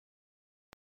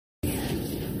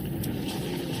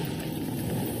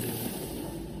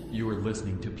You are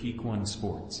listening to Peak One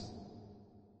Sports.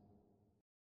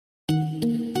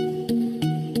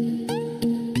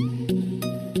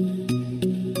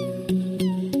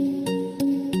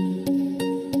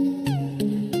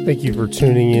 Thank you for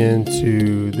tuning in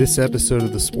to this episode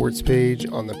of the Sports Page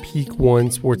on the Peak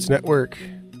One Sports Network.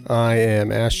 I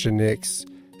am Ashton Nix,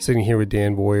 sitting here with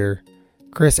Dan Boyer.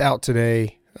 Chris out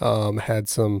today, had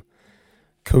some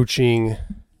coaching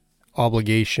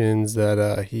obligations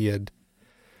that he had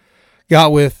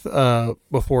got with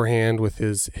beforehand with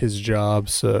his job.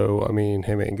 So, I mean,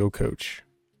 hey man, go coach.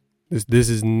 This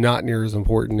is not near as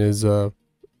important as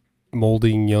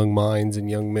molding young minds and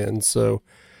young men. So,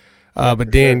 but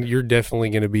Dan, you're definitely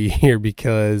going to be here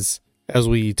because, as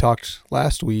we talked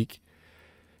last week,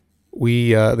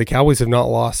 the Cowboys have not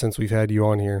lost since we've had you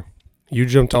on here. You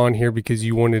jumped on here because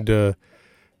you wanted to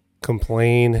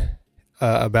complain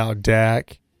about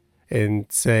Dak and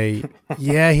say,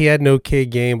 yeah, he had an okay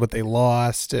game, but they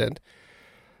lost, and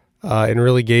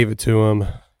really gave it to him,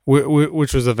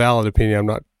 which was a valid opinion.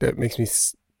 That makes me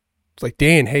like,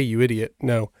 Dan, hey, you idiot.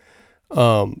 No.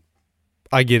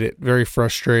 I get it. Very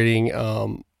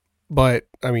frustrating. But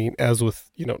I mean, as with,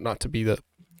 not to be the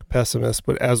pessimist,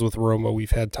 but as with Roma,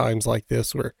 we've had times like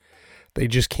this where they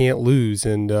just can't lose,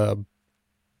 and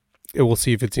we'll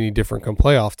see if it's any different come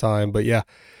playoff time. But yeah,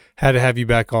 had to have you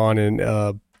back on,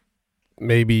 and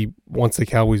maybe once the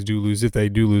Cowboys do lose, if they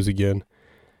do lose again,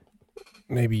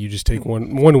 maybe you just take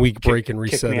one week break and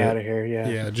reset kick me it. out of here, yeah.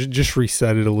 Yeah, just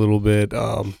reset it a little bit,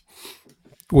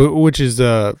 which is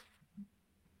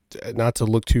not to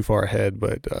look too far ahead,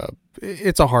 but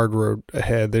it's a hard road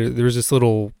ahead. There's this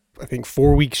little, I think,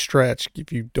 4-week stretch,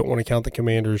 if you don't want to count the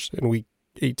Commanders in week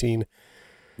 18.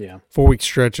 Yeah. 4-week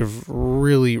stretch of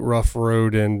really rough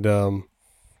road, and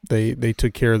they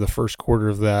took care of the first quarter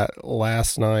of that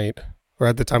last night, or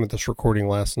at the time of this recording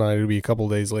last night. It'll be a couple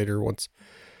days later once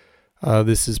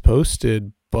this is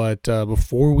posted. But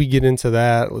before we get into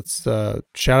that, let's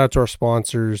shout out to our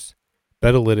sponsors,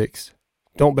 Betalytics.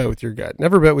 Don't bet with your gut.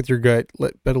 Never bet with your gut.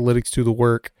 Let Betalytics do the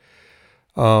work.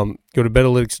 Go to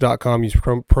Betalytics.com, use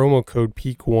promo code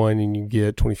PEAK1, and you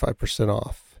get 25%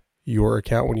 off your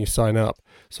account when you sign up.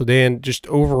 So, Dan, just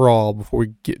overall, before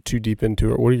we get too deep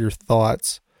into it, what are your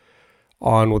thoughts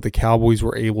on what the Cowboys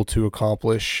were able to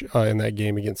accomplish in that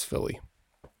game against Philly?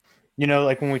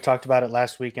 Like when we talked about it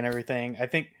last week and everything, I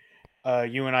think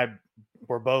you and I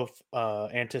were both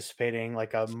anticipating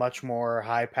like a much more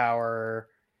high power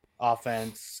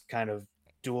offense, kind of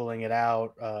dueling it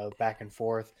out back and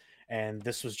forth. And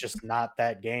this was just not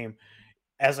that game.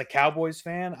 As a Cowboys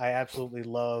fan, I absolutely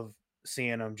love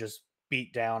seeing them just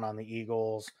beat down on the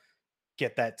Eagles,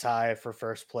 get that tie for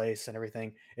first place and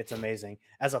everything. It's amazing.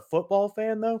 As a football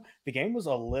fan, though, the game was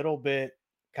a little bit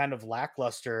kind of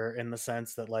lackluster in the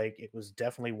sense that like it was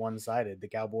definitely one-sided. The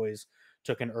Cowboys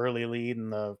took an early lead in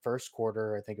the first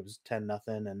quarter. I think it was 10-0,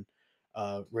 and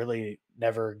really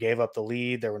never gave up the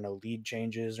lead. There were no lead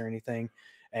changes or anything.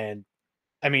 And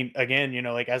I mean, again,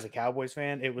 like as a Cowboys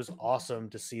fan, it was awesome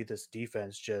to see this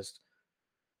defense just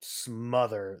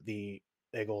smother the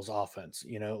Eagles offense.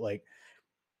 Like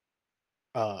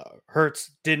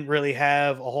Hurts didn't really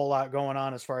have a whole lot going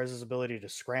on as far as his ability to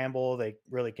scramble. They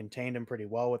really contained him pretty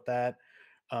well with that.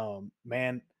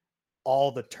 Man,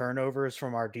 all the turnovers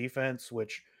from our defense,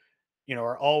 which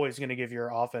are always going to give your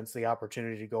offense the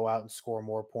opportunity to go out and score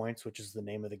more points, which is the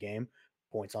name of the game.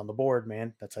 Points on the board,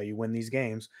 man. That's how you win these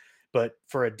games. But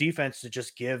for a defense to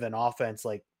just give an offense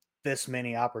like this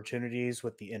many opportunities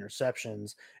with the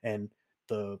interceptions and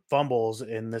the fumbles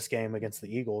in this game against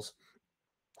the Eagles,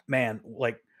 man,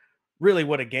 like really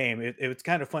what a game. It's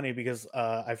kind of funny because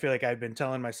I feel like I've been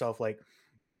telling myself like,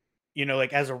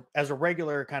 like as a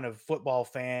regular kind of football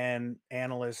fan,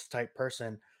 analyst type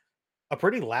person, a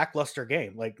pretty lackluster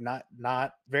game, like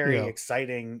not very Yeah.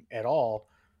 exciting at all.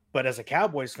 But as a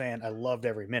Cowboys fan, I loved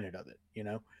every minute of it.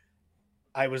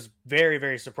 I was very,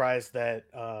 very surprised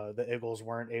that the Eagles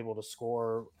weren't able to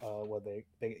score.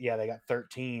 They got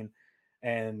 13,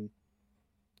 and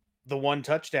the one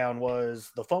touchdown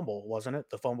was the fumble, wasn't it?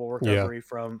 The fumble recovery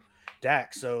from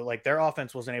Dak. So like their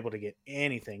offense wasn't able to get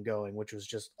anything going, which was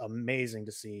just amazing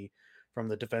to see from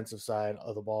the defensive side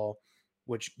of the ball,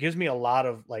 which gives me a lot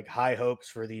of like high hopes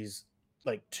for these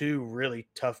like two really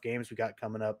tough games we got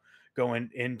coming up, going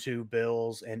into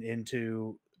Bills and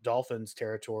into Dolphins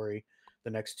territory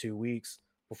the next 2 weeks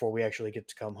before we actually get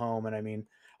to come home. And I mean,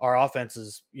 our offense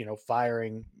is,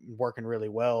 firing, working really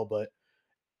well, but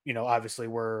obviously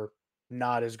we're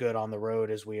not as good on the road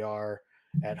as we are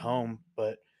at home,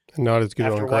 but Not as good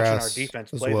after on watching grass our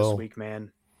defense as play well. this week,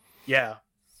 man, yeah.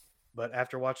 But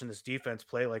after watching this defense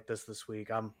play like this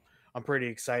week, I'm I'm pretty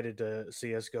excited to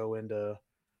see us go into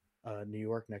New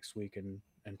York next week and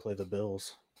play the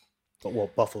Bills. But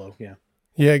well, Buffalo, yeah.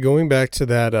 Yeah, going back to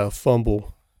that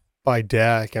fumble by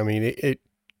Dak, I mean, it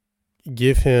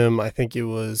give him, I think it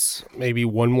was maybe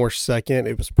one more second.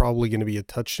 It was probably going to be a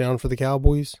touchdown for the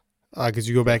Cowboys. Because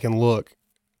you go back and look,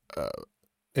 uh,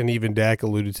 and even Dak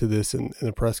alluded to this in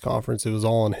the press conference. It was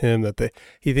all on him that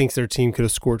he thinks their team could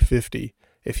have scored 50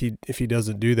 if he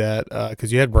doesn't do that,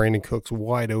 because you had Brandon Cooks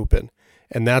wide open,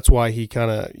 and that's why he kind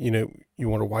of, you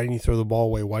wonder, why didn't you throw the ball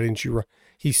away? Why didn't you?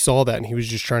 He saw that and he was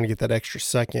just trying to get that extra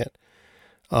second,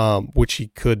 which he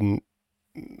couldn't,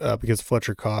 because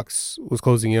Fletcher Cox was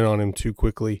closing in on him too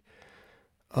quickly.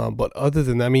 But other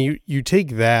than that, I mean, you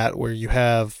take that where you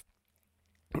have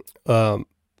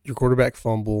your quarterback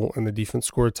fumble and the defense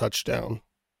score a touchdown,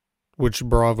 which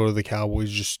bravo to the Cowboys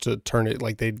just to turn it.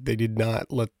 Like they did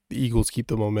not let the Eagles keep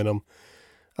the momentum.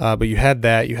 But you had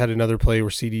that. You had another play where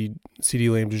CD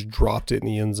Lamb just dropped it in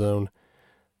the end zone.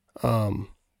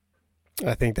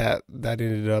 I think that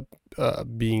ended up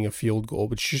being a field goal.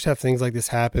 But you just have things like this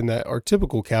happen that are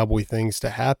typical Cowboy things to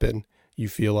happen, you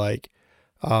feel like.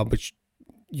 But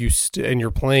and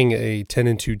you're playing a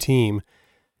 10-2 team,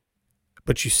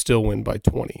 but you still win by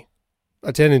 20.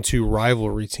 A 10-2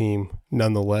 rivalry team,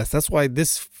 nonetheless. That's why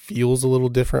this feels a little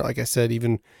different. Like I said,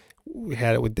 even we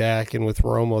had it with Dak and with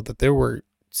Romo, that there were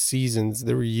seasons,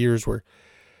 there were years where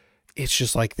it's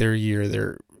just like their year.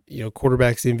 They're,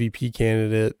 quarterback's MVP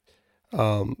candidate.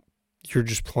 You're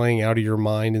just playing out of your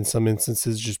mind in some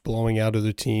instances, just blowing out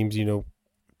other teams.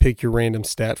 Pick your random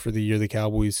stat for the year. The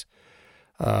Cowboys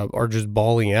are just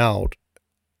balling out,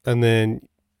 and then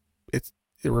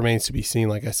it remains to be seen,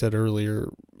 like I said earlier,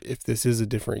 if this is a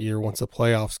different year once the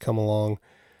playoffs come along.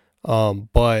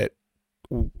 But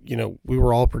we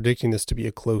were all predicting this to be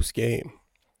a close game.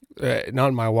 Not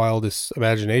in my wildest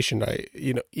imagination.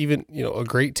 Even a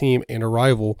great team and a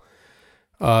rival,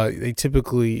 they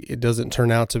typically, it doesn't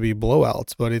turn out to be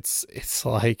blowouts, but it's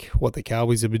like what the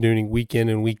Cowboys have been doing week in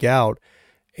and week out.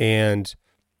 And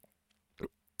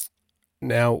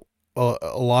now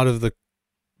a lot of the,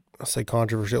 I'll say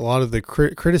controversy, a lot of the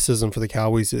criticism for the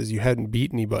Cowboys is you hadn't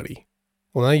beat anybody.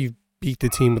 Well, now you've beat the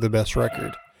team with the best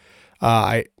record.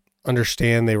 I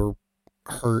understand they were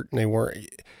hurt and they weren't.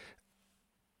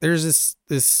 There's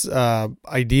this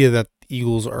idea that the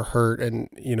Eagles are hurt and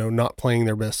not playing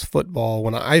their best football.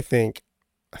 When I think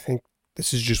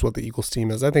this is just what the Eagles team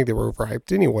is. I think they were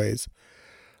overhyped anyways.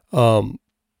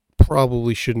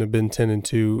 Probably shouldn't have been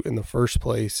 10-2 in the first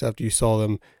place after you saw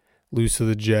them lose to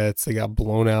the Jets. They got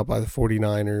blown out by the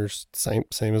 49ers.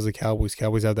 Same as the Cowboys.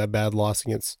 Cowboys had that bad loss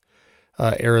against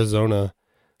Arizona.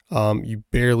 You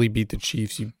barely beat the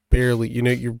Chiefs.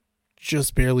 You're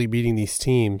just barely beating these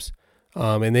teams.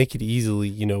 And they could easily,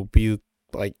 be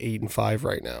like 8-5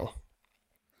 right now.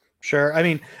 Sure. I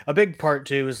mean, a big part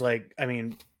too is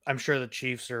I'm sure the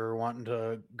Chiefs are wanting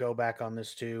to go back on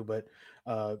this too, but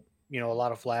a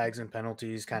lot of flags and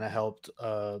penalties kind of helped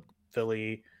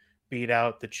Philly beat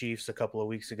out the Chiefs a couple of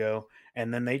weeks ago,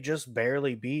 and then they just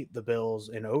barely beat the Bills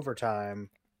in overtime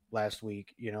last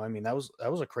week. That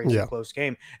was a crazy close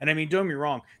game. And I mean, don't get me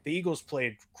wrong, the Eagles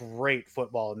played great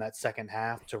football in that second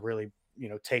half to really,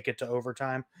 take it to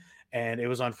overtime. And it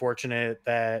was unfortunate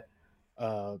that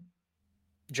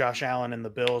Josh Allen and the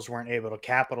Bills weren't able to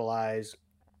capitalize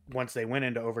once they went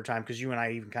into overtime, because you and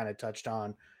I even kind of touched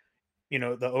on,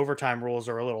 the overtime rules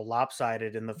are a little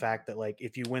lopsided in the fact that, like,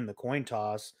 if you win the coin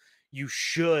toss, you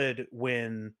should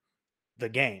win the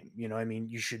game.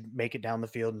 You should make it down the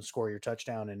field and score your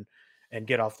touchdown and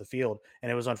get off the field.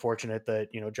 And it was unfortunate that,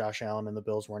 Josh Allen and the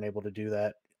Bills weren't able to do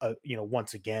that,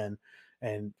 once again.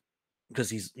 And because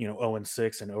he's,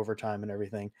 0-6 in overtime and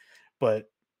everything. But,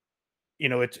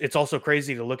 it's also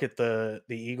crazy to look at the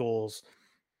Eagles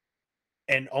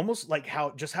and almost like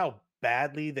how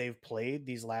badly they've played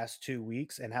these last 2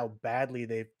 weeks and how badly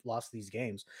they've lost these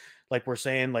games. Like we're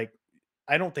saying, like,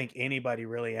 I don't think anybody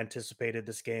really anticipated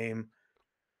this game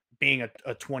being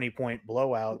a 20-point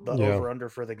blowout. The Yeah. over under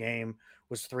for the game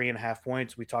was 3.5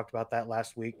 points. We talked about that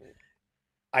last week.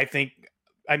 I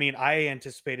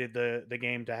anticipated the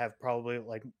game to have probably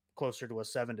like closer to a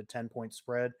 7 to 10 point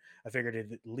spread. I figured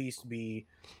it'd at least be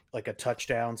like a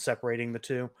touchdown separating the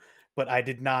two, but I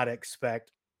did not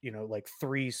expect, like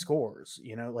 3 scores,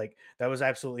 like that was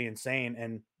absolutely insane.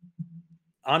 And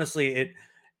honestly,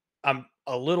 I'm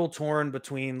a little torn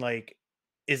between, like,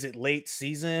 is it late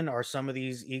season? Are some of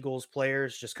these Eagles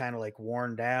players just kind of like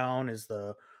worn down? Is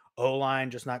the O line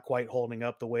just not quite holding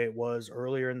up the way it was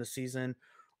earlier in the season?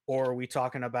 Or are we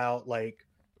talking about, like,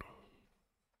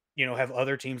 have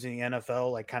other teams in the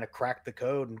NFL like kind of cracked the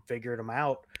code and figured them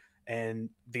out And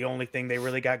the only thing they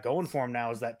really got going for them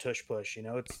now is that tush push.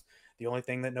 It's the only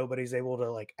thing that nobody's able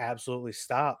to like absolutely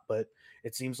stop. But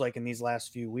it seems like in these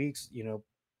last few weeks,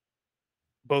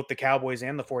 both the Cowboys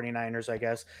and the 49ers, I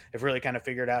guess, have really kind of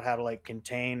figured out how to like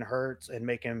contain Hurts and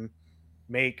make him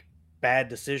make bad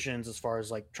decisions as far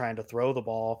as like trying to throw the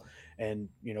ball and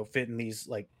fit in these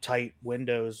like tight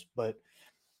windows. But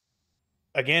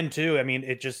again, too, I mean,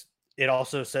 it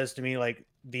also says to me like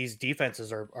these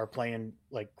defenses are playing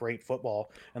like great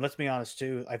football. And let's be honest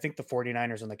too, I think the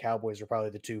 49ers and the Cowboys are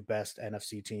probably the two best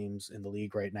NFC teams in the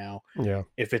league right now. Yeah.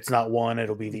 If it's not one,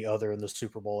 it'll be the other in the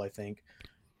Super Bowl, I think.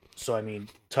 So I mean,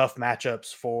 tough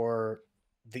matchups for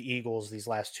the Eagles these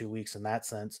last 2 weeks in that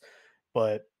sense.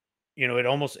 But it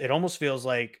almost feels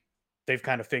like they've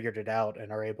kind of figured it out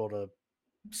and are able to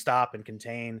stop and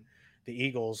contain the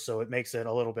Eagles. So it makes it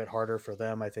a little bit harder for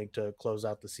them, I think, to close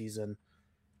out the season.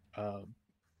 Um,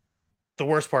 the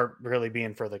worst part really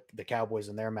being for the Cowboys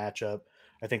in their matchup.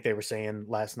 I think they were saying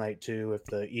last night too, if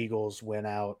the Eagles win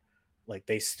out, like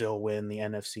they still win the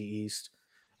NFC East,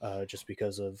 just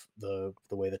because of the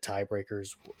way the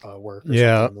tiebreakers work or something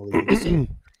Yeah. in the league. So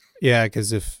Yeah,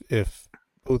 because if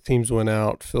both teams went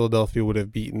out, Philadelphia would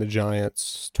have beaten the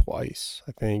Giants twice,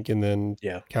 I think, and then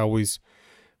yeah, Cowboys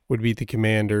would beat the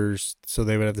Commanders, so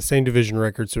they would have the same division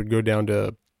record, so it would go down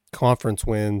to conference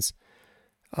wins.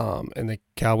 And the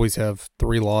Cowboys have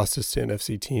 3 losses to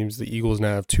NFC teams. The Eagles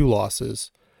now have 2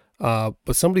 losses.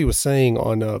 But somebody was saying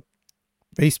on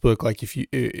Facebook, like if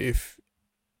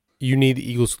you need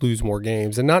the Eagles to lose more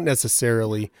games, and not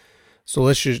necessarily. So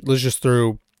let's just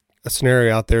throw a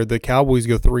scenario out there. The Cowboys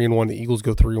go 3-1, the Eagles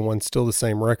go 3-1, still the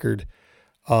same record.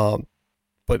 But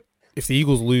if the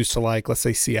Eagles lose to, like, let's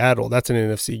say Seattle, that's an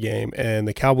NFC game, and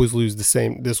the Cowboys lose the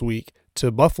same this week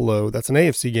to Buffalo, that's an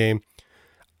AFC game.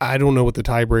 I don't know what the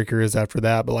tiebreaker is after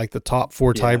that, but like the top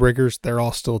 4 yeah, tiebreakers, they're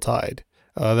all still tied.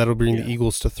 That'll bring the yeah.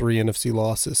 Eagles to 3 NFC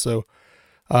losses. So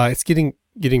it's getting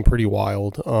pretty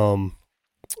wild.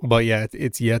 But yeah,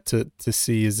 it's yet to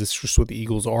see, is this just what the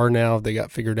Eagles are now? Have they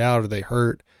got figured out? Are they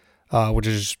hurt? Which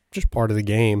is just part of the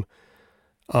game.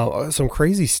 Some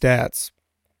crazy stats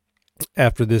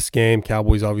after this game.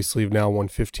 Cowboys obviously have now won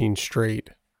 15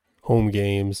 straight home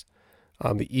games.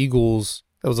 The Eagles,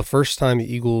 that was the first time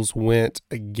the Eagles went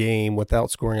a game without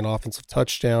scoring an offensive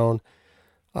touchdown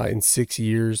in 6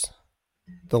 years.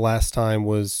 The last time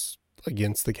was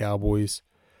against the Cowboys.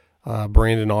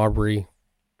 Brandon Aubrey,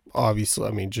 obviously,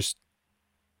 I mean, just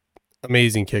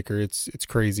amazing kicker. It's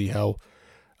crazy how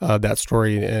that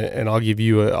story, and I'll give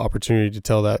you an opportunity to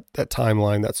tell that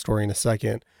timeline, that story in a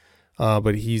second.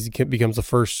 But he becomes the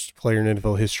first player in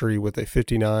NFL history with a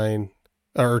 59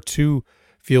 or 2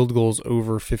 field goals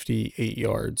over 58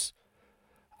 yards.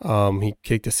 He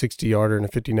kicked a 60-yarder and a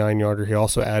 59-yarder. He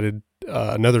also added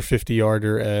another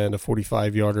 50-yarder and a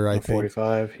 45-yarder, I think.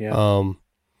 45,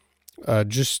 yeah.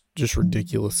 Just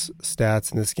ridiculous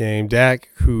stats in this game. Dak,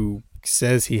 who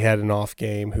says he had an off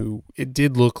game, who it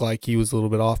did look like he was a little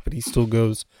bit off, but he still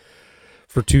goes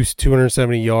for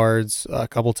 270 yards, a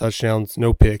couple touchdowns,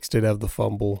 no picks, did have the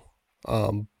fumble.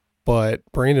 But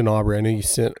Brandon Aubrey, I know you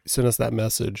sent us that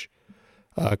message.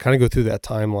 Kind of go through that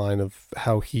timeline of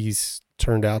how he's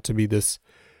turned out to be this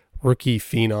rookie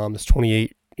phenom, this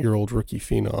 28-year-old rookie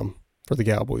phenom for the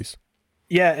Cowboys.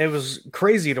 Yeah, it was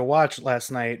crazy to watch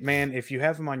last night. Man, if you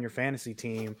have him on your fantasy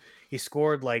team, he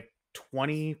scored like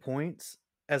 20 points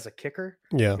as a kicker,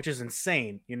 Yeah. which is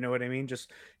insane. You know what I mean?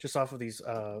 Just off of these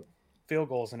field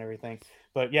goals and everything.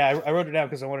 But yeah, I wrote it down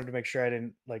because I wanted to make sure I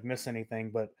didn't like miss anything.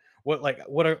 But what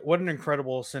an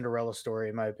incredible Cinderella story,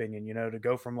 in my opinion. To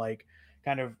go from like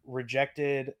kind of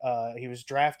rejected. He was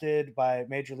drafted by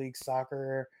Major League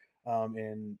Soccer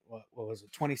in what was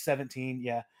it, 2017?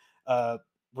 Yeah.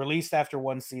 Released after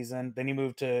one season. Then he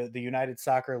moved to the United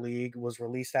Soccer League, was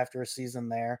released after a season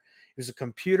there. He was a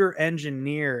computer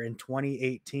engineer in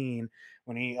 2018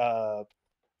 when he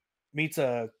meets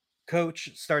a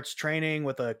coach, starts training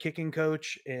with a kicking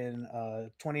coach in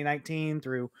 2019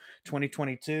 through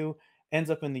 2022, ends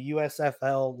up in the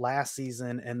USFL last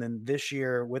season, and then this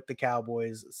year with the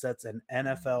Cowboys sets an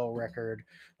NFL record,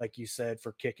 like you said,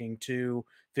 for kicking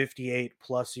 258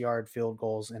 plus yard field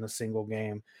goals in a single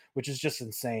game, which is just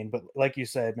insane. But like you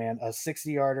said, man, a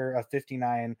 60 yarder, a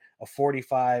 59, a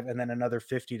 45, and then another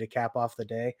 50 to cap off the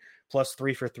day, plus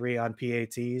 3 for 3 on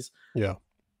PATs. Yeah.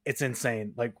 It's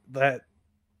insane. Like that.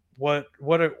 What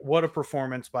a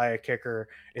performance by a kicker.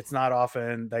 It's not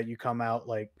often that you come out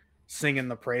like singing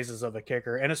the praises of a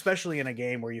kicker, and especially in a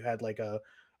game where you had like a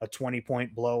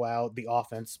 20-point blowout, the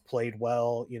offense played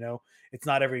well. It's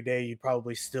not every day you'd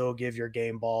probably still give your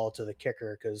game ball to the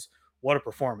kicker, because what a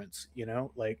performance, you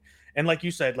know, like, and like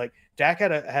you said, like Dak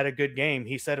had a good game.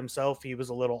 He said himself he was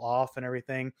a little off and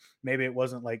everything. Maybe it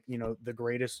wasn't like, you know, the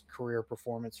greatest career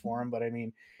performance for him, but I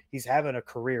mean, he's having a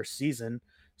career season.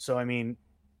 So, I mean,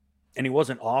 and he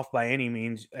wasn't off by any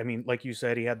means. I mean, like you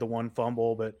said, he had the one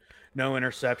fumble, but no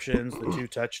interceptions, the 2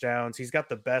 touchdowns. He's got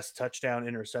the best touchdown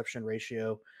interception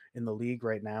ratio in the league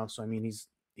right now. So I mean,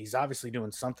 he's obviously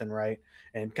doing something right.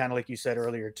 And kind of like you said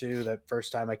earlier too, that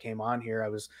first time I came on here, I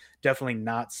was definitely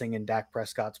not singing Dak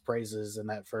Prescott's praises in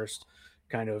that first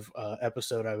kind of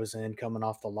episode I was in coming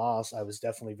off the loss. I was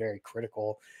definitely very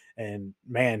critical, and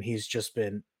man, he's just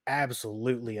been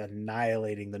absolutely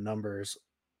annihilating the numbers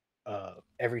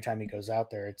every time he goes out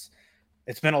there.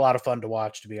 It's been a lot of fun to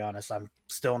watch, to be honest. I'm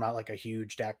still not like a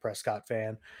huge Dak Prescott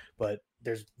fan, but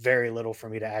there's very little for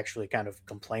me to actually kind of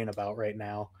complain about right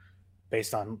now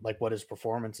based on like what his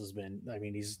performance has been. I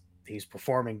mean, he's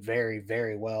performing very,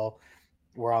 very well.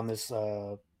 We're on this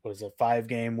what is it,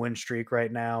 5-game win streak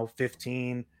right now,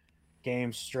 15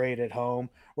 games straight at home.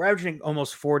 We're averaging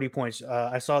almost 40 points.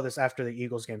 I saw this after the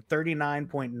Eagles game,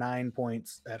 39.9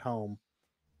 points at home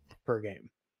per game.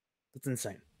 That's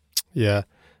insane. Yeah.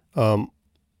 On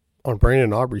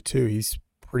Brandon Aubrey too, he's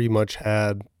pretty much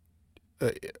had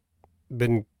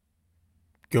been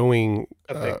going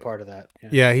a big part of that.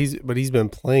 Yeah, he's been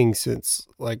playing since,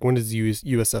 like, when does the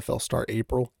USFL start?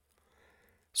 April.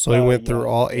 So he went through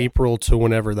all April to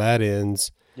whenever that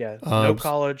ends. Yeah, no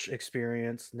college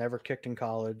experience, never kicked in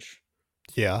college.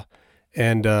 Yeah,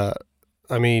 and I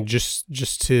mean,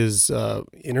 just his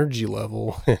energy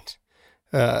level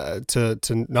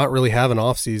to not really have an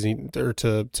off season, or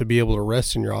to be able to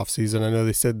rest in your off season. I know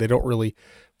they said they don't really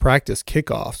practice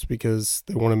kickoffs because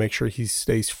they want to make sure he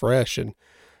stays fresh. And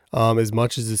as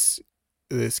much as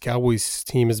this Cowboys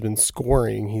team has been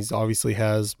scoring, he's obviously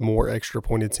has more extra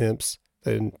point attempts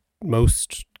than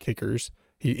most kickers.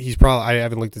 He's probably, I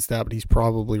haven't looked at that, but he's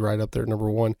probably right up there, number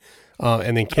one.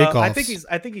 And then kickoffs.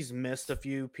 I think he's missed a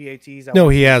few PATs. No,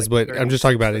 he has, but I'm just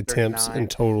talking about attempts in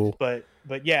total.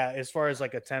 But yeah, as far as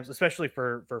like attempts, especially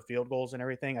for field goals and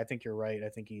everything, I think you're right. I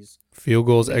think he's field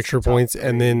goals, extra points,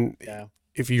 and then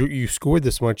if you scored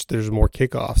this much, there's more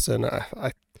kickoffs. And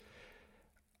I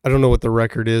don't know what the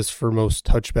record is for most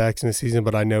touchbacks in the season,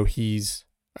 but I know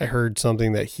I heard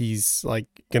something that he's like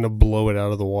going to blow it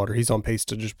out of the water. He's on pace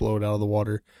to just blow it out of the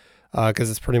water because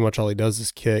it's pretty much all he does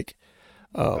is kick.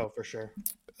 For sure.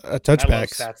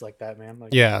 Touchbacks. I love stats like that, man.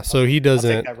 Like, yeah, so he doesn't.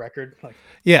 I'll take that record. Like,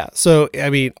 yeah, so I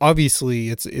mean, obviously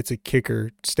it's a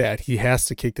kicker stat. He has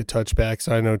to kick the touchbacks.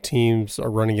 I know teams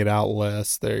are running it out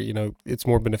less. It's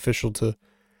more beneficial to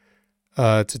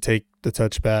take the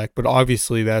touchback, but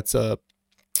obviously that's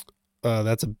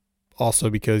also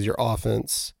because your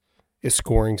offense is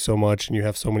scoring so much and you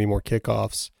have so many more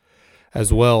kickoffs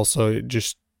as well. So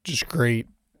just great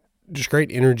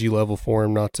energy level for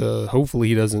him. Hopefully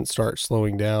he doesn't start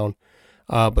slowing down.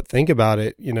 But think about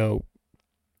it, I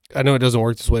know it doesn't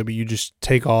work this way, but you just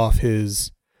take off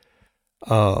his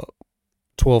 12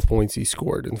 points he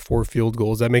scored and 4 field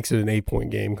goals. That makes it an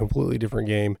 8-point game, completely different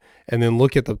game. And then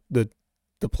look at the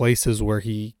places where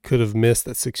he could have missed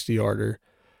that 60-yarder.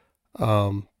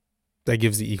 That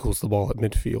gives the Eagles the ball at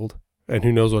midfield. And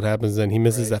who knows what happens then. He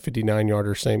misses that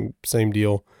 59-yarder, same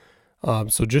deal.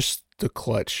 So just the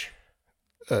clutch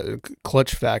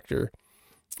factor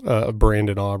of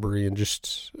Brandon Aubrey, and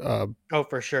just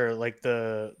for sure, like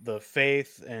the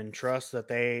faith and trust that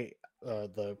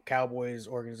the Cowboys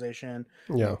organization,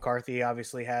 McCarthy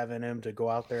obviously have in him to go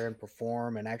out there and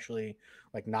perform and actually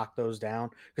like knock those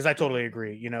down. Because I totally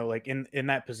agree. Like in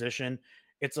that position,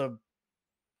 it's a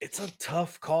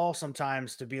tough call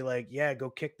sometimes to be like, yeah, go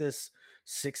kick this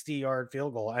 60-yard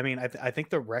field goal. I mean, I think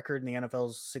the record in the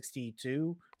NFL is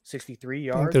 63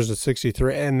 yards. I think there's a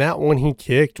 63, and that one he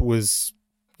kicked was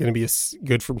going to be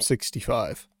good from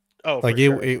 65. Oh, like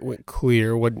sure. It went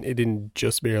clear. It didn't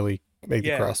just barely make the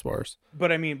crossbars.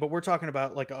 But I mean, we're talking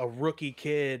about like a rookie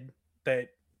kid that,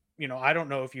 I don't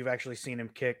know if you've actually seen him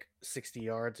kick 60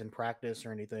 yards in practice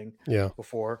or anything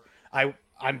before.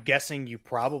 I'm guessing you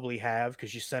probably have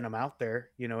because you sent him out there.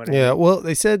 You know what I mean? Yeah, well,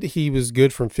 they said he was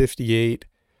good from 58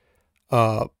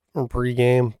 from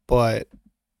pregame, but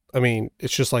I mean,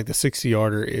 it's just like the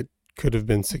 60-yarder. It could have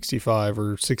been 65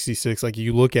 or 66. Like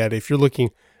you look at it, if you're looking,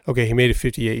 okay, he made a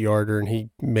 58-yarder and he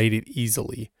made it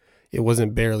easily. It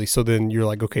wasn't barely. So then you're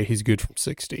like, okay, he's good from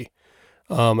 60.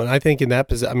 And I think in that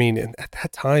position, I mean, at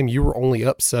that time you were only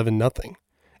up 7-0.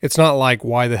 It's not like,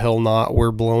 why the hell not?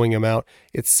 We're blowing them out.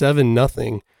 It's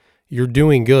 7-0. You're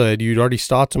doing good. You'd already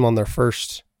stopped them on their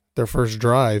first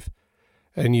drive,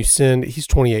 and he's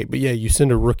 28. But yeah, you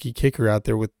send a rookie kicker out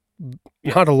there with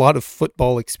Yeah. not a lot of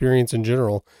football experience in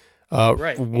general.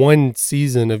 Right. One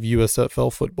season of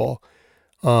USFL football.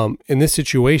 In this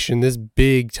situation, this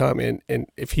big time, and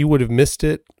if he would have missed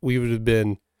it, we would have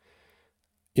been,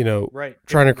 Right.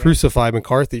 trying to Yeah. crucify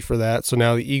McCarthy for that. So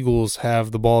now the Eagles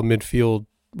have the ball midfield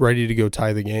ready to go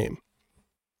tie the game.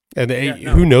 And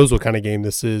Yeah. who No. knows what kind of game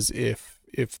this is if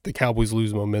the Cowboys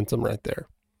lose momentum right there.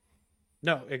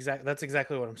 No. Exactly. That's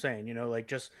exactly what I'm saying. Like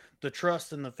just the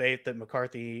trust and the faith that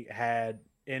McCarthy had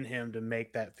in him to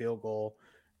make that field goal,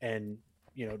 and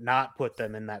not put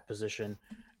them in that position.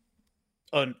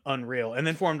 Unreal. And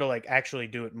then for him to like actually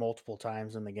do it multiple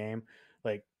times in the game,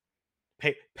 like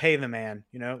pay the man.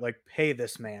 Like pay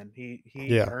this man. He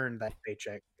Yeah. earned that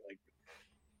paycheck. Like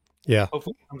Yeah.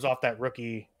 hopefully it comes off that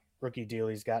rookie deal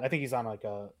he's got. I think he's on like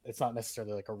it's not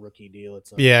necessarily like a rookie deal.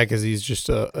 It's a Yeah, because he's just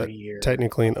a 3 year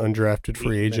technically an undrafted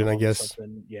free league agent, I minimum or guess.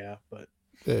 something. Yeah, but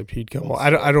He'd come. but I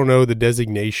still, don't know the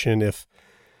designation if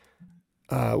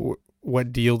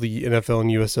what deal the NFL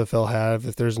and USFL have,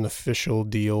 if there's an official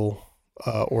deal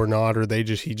or not, or he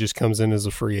just comes in as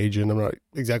a free agent. I'm not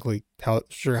exactly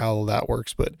sure how that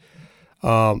works, but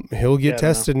he'll get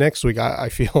tested next week. I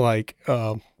feel like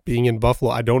being in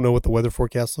Buffalo, I don't know what the weather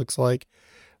forecast looks like.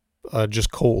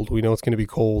 Just cold. We know it's going to be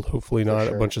cold. Hopefully not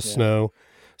a bunch of snow.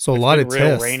 So it's a lot been of real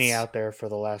tests. rainy out there for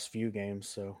the last few games.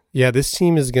 So yeah, this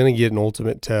team is going to get an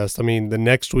ultimate test. I mean, the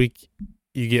next week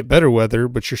you get better weather,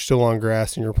 but you're still on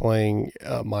grass and you're playing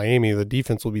Miami. The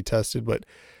defense will be tested, but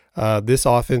this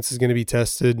offense is going to be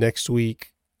tested next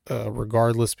week,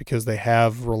 regardless, because they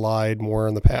have relied more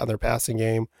on their passing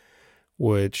game,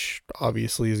 which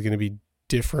obviously is going to be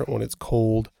different when it's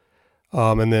cold.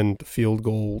 And then the field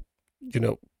goal,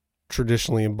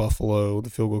 traditionally in Buffalo, the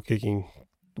field goal kicking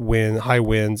high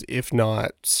winds, if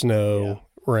not snow,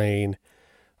 rain.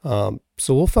 So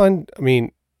we'll find,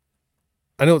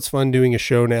 I know it's fun doing a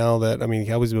show now that, the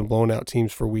Cowboys have been blowing out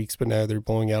teams for weeks, but now they're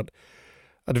blowing out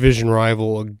a division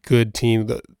rival, a good team,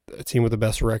 a team with the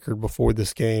best record before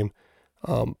this game.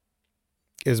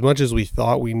 As much as we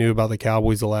thought we knew about the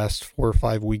Cowboys the last 4 or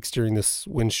 5 weeks during this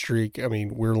win streak,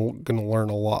 we're going to learn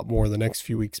a lot more the next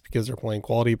few weeks because they're playing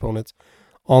quality opponents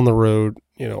on the road,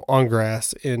 on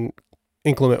grass in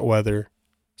inclement weather.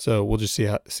 So we'll just see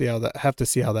how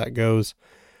that goes.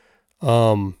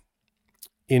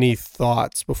 Any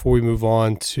thoughts before we move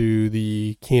on to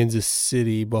the Kansas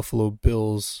City Buffalo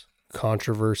Bills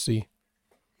controversy?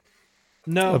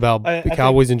 No, about I the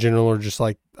Cowboys in general, or just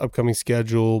like upcoming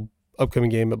schedule, upcoming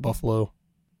game at Buffalo?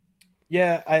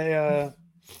 Yeah,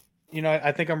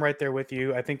 I think I'm right there with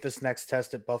you. I think this next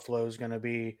test at Buffalo is going to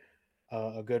be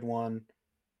a good one.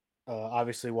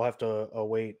 Obviously, we'll have to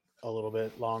wait a little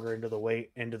bit longer into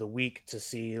the week to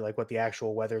see like what the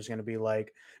actual weather is going to be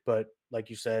like. But like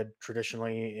you said,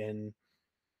 traditionally in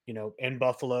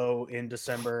Buffalo in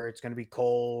December, it's going to be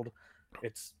cold.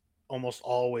 It's almost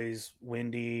always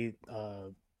windy.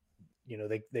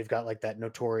 They've got like that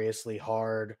notoriously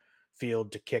hard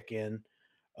field to kick in.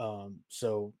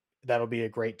 So that'll be a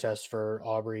great test for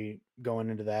Aubrey going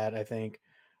into that, I think.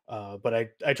 But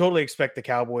I totally expect the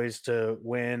Cowboys to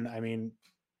win.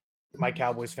 My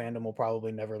Cowboys fandom will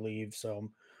probably never leave, so I'm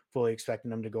fully expecting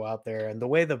them to go out there. And the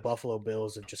way the Buffalo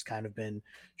Bills have just kind of been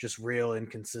just real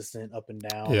inconsistent up and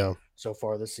down so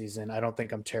far this season, I don't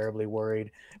think I'm terribly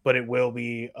worried, but it will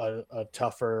be a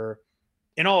tougher.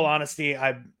 In all honesty,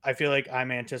 I feel like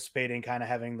I'm anticipating kind of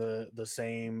having the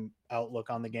same outlook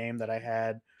on the game that I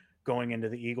had going into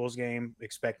the Eagles game,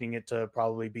 expecting it to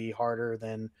probably be harder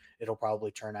than it'll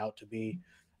probably turn out to be.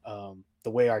 The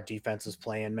way our defense is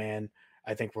playing, man,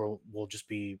 I think we'll just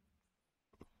be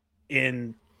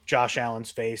in Josh Allen's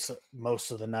face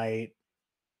most of the night.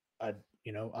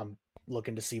 I'm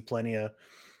looking to see plenty of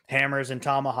hammers and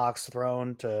tomahawks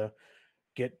thrown to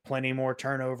get plenty more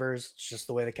turnovers. It's just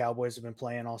the way the Cowboys have been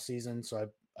playing all season. So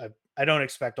I don't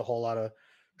expect a whole lot of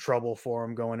trouble for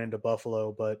them going into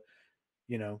Buffalo, but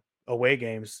away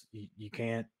games, you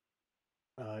can't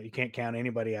count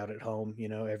anybody out at home.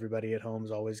 Everybody at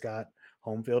home's always got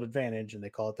home field advantage, and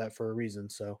they call it that for a reason.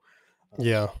 So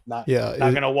not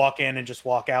going to walk in and just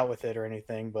walk out with it or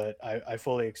anything, but I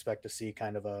fully expect to see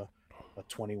kind of a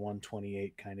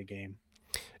 21-28 kind of game.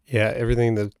 Yeah,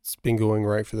 everything that's been going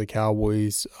right for the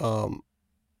Cowboys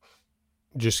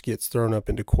just gets thrown up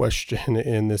into question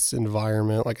in this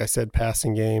environment. Like I said,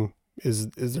 passing game is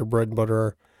their bread and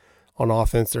butter. On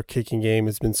offense, their kicking game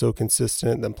has been so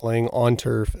consistent. Them playing on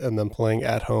turf and them playing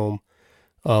at home,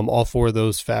 all 4 of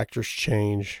those factors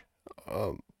change.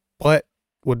 But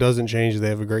what doesn't change is they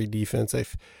have a great defense.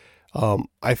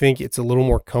 I think it's a little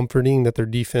more comforting that their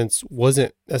defense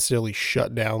wasn't necessarily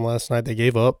shut down last night. They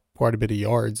gave up quite a bit of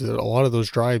yards. A lot of those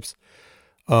drives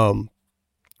um,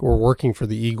 were working for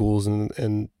the Eagles,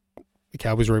 and the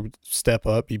Cowboys were able to step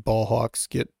up, be ball hawks,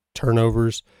 get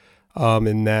turnovers.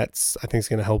 And that's, I think, is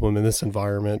going to help them in this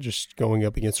environment. Just going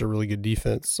up against a really good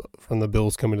defense from the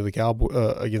Bills coming to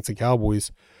the against the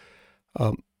Cowboys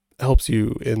helps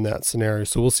you in that scenario.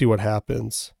 So we'll see what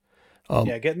happens.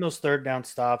 Yeah, getting those third down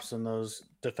stops and those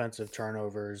defensive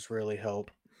turnovers really help.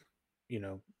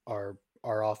 Our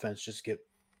offense just get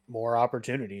more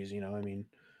opportunities. I mean,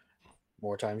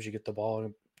 more times you get the ball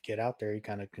and get out there, you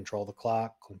kind of control the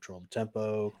clock, control the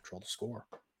tempo, control the score.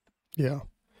 Yeah,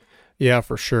 yeah,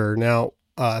 for sure. Now,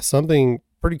 something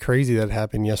pretty crazy that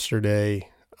happened yesterday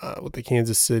with the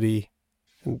Kansas City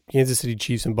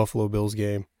Chiefs and Buffalo Bills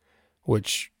game,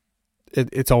 which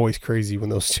it's always crazy when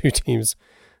those two teams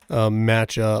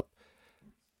match up.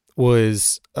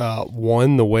 Was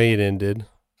one, the way it ended,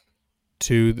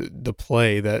 two, the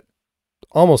play that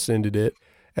almost ended it,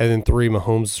 and then three,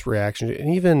 Mahomes' reaction, and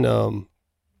even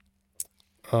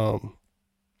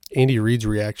Andy Reid's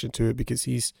reaction to it, because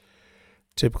he's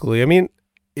typically, I mean,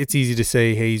 it's easy to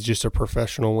say, hey, he's just a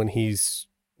professional when he's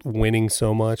winning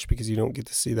so much, because you don't get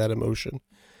to see that emotion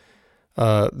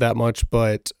that much.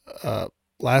 But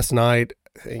last night,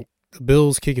 I think the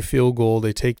Bills kick a field goal.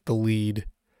 They take the lead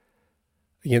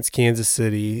against Kansas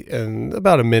City, and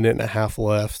about a minute and a half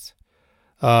left.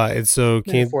 And so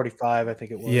 45, I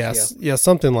think it was. Yes, yeah,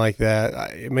 something like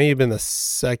that. It may have been the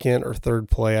second or third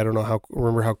play. I don't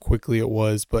remember how quickly it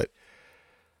was, but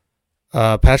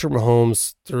Patrick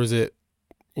Mahomes throws it,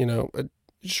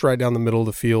 just right down the middle of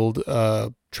the field.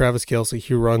 Travis Kelce,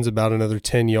 he runs about another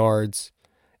 10 yards,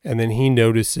 and then he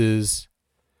notices,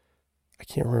 I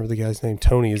can't remember the guy's name.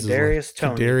 Tony is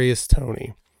Kadarius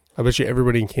Toney. I bet you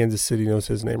everybody in Kansas City knows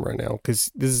his name right now,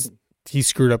 because he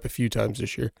screwed up a few times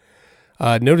this year.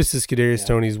 Notices Kadarius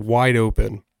Toney's wide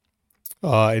open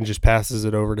and just passes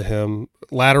it over to him,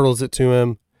 laterals it to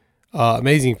him.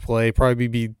 Amazing play, probably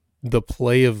be the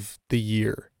play of the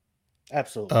year.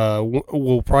 Absolutely.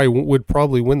 Would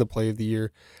probably win the play of the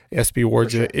year, SB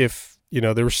Awards, sure, if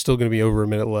there was still going to be over a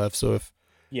minute left. So if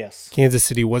Kansas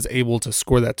City was able to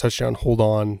score that touchdown, hold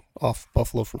on off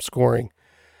Buffalo from scoring.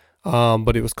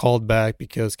 But it was called back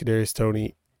because Kadarius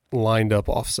Toney lined up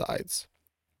offsides.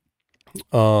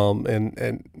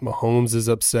 And Mahomes is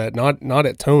upset, not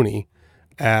at Toney,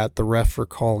 at the ref for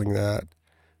calling that.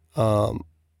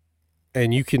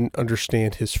 And you can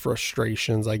understand his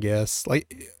frustrations, I guess.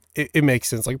 Like, it makes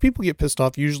sense. Like, people get pissed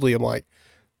off. Usually I'm like,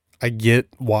 I get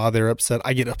why they're upset.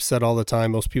 I get upset all the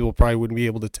time. Most people probably wouldn't be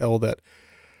able to tell that,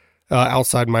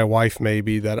 outside my wife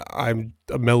maybe, that I'm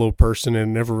a mellow person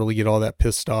and never really get all that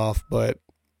pissed off. But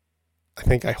I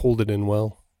think I hold it in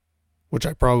well, which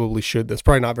I probably should. That's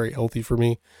probably not very healthy for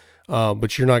me.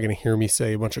 But you're not going to hear me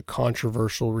say a bunch of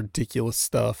controversial, ridiculous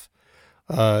stuff,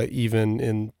 even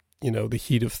in, the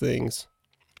heat of things.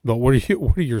 But what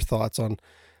are your thoughts on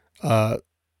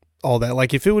all that?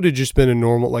 Like, if it would have just been a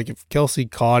normal, like if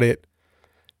Kelce caught it,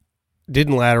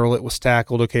 didn't lateral it, was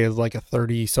tackled, okay, it was like a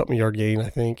 30-something yard gain, I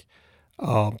think.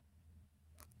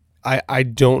 I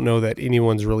don't know that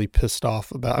anyone's really pissed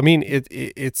off about. I mean,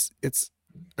 it's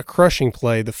a crushing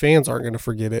play. The fans aren't going to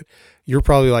forget it. You're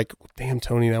probably like, damn,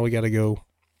 Tony, now we got to go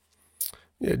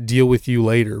deal with you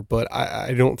later. But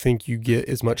I don't think you get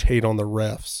as much hate on the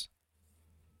refs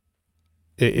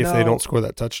if they don't score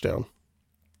that touchdown.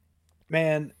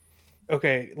 Man,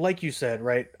 okay, like you said,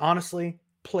 right? Honestly,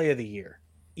 play of the year,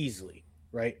 easily,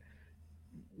 right?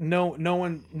 No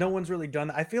one's really done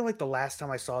that. I feel like the last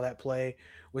time I saw that play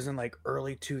was in like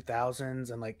early 2000s,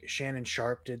 and like Shannon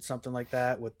Sharp did something like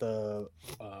that with the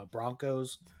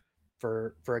Broncos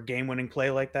for a game-winning play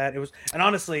like that. It was, and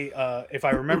honestly, if I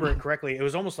remember it correctly, it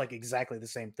was almost like exactly the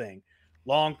same thing.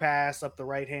 Long pass up the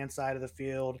right-hand side of the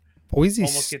field. Boise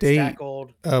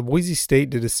State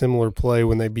did a similar play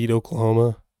when they beat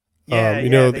Oklahoma.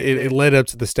 It led up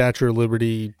to the Statue of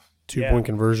Liberty 2-point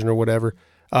conversion or whatever.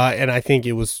 And I think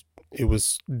it was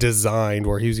designed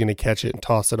where he was going to catch it and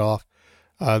toss it off.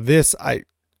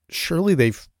 Surely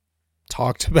they've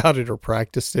talked about it or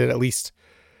practiced it, at least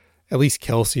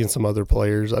Kelce and some other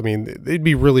players. I mean, it'd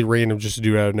be really random just to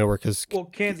do it out of nowhere.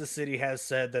 Kansas City has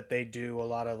said that they do a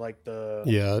lot of like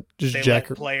let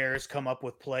players come up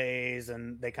with plays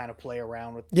and they kind of play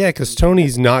around with. Yeah, because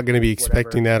Tony's not going to be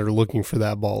expecting that or looking for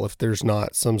that ball if there's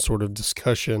not some sort of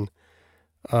discussion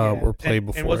or play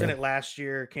before. And wasn't it last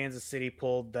year Kansas City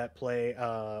pulled that play?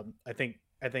 I think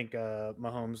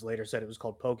Mahomes later said it was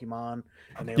called Pokemon,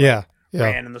 and they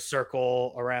ran in the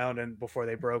circle around and before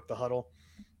they broke the huddle.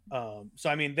 So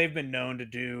I mean, they've been known to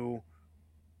do,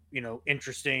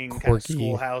 interesting kind of Quirky.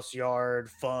 schoolhouse yard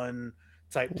fun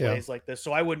type Yeah. plays like this.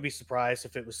 So I wouldn't be surprised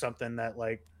if it was something that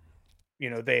like,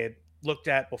 they had looked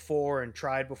at before and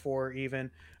tried before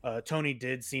even. Tony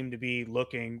did seem to be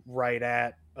looking right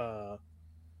at uh,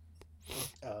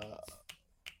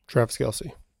 Travis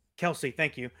Kelce. Kelsey,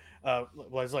 thank you.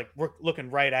 Was like looking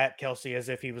right at Kelsey as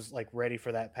if he was like ready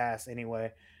for that pass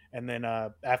anyway. And then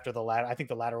after the ladder, I think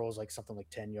the lateral was like something like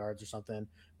 10 yards or something.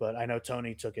 But I know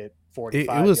Tony took it It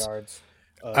 45 was, yards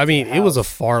I to the mean, it was a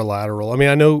house. far lateral. I mean,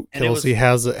 I know And it was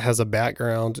Kelce has a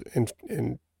background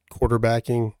in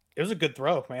quarterbacking. it was a good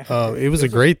throw, man. It was It a was a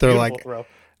great throw. beautiful Like,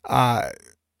 throw.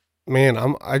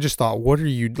 man, I just thought, what are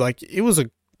you like? It was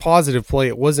a positive play.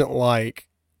 It wasn't like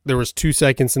there was 2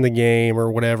 seconds in the game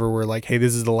or whatever. Where like, hey,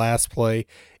 this is the last play.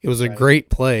 It was a Right. great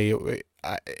play.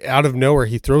 Out of nowhere,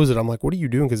 he throws it. I'm like, what are you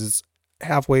doing? Because it's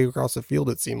halfway across the field.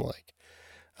 It seemed like.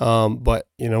 But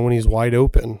when he's wide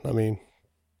open, I mean,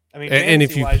 and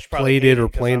if you fantasy-wise, probably played hate it or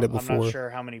because planned it I'm before, not sure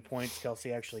how many points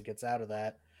Kelsey actually gets out of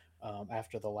that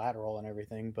after the lateral and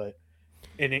everything, but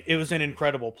it was an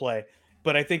incredible play.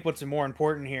 But I think what's more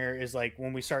important here is like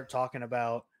when we start talking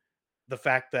about the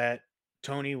fact that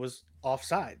Tony was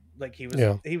offside, like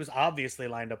yeah, he was obviously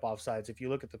lined up offsides. If you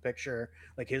look at the picture,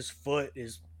 like his foot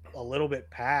is a little bit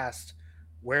past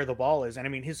where the ball is, and I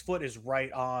mean his foot is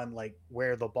right on like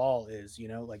where the ball is.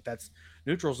 Like that's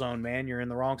neutral zone, man. You're in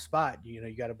the wrong spot.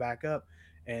 You got to back up,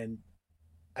 and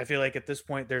I feel like at this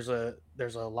point there's a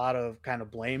lot of kind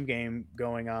of blame game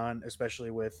going on,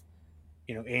 especially with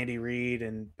Andy Reid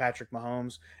and Patrick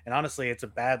Mahomes. And honestly, it's a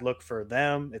bad look for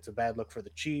them. It's a bad look for the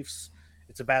Chiefs.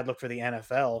 It's a bad look for the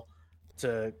NFL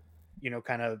to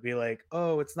kind of be like,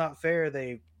 oh, it's not fair.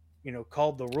 They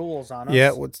called the rules on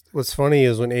yeah. us. What's funny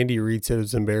is when Andy Reid said it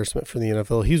was embarrassment for the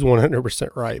NFL, he's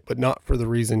 100% right, but not for the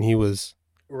reason he was.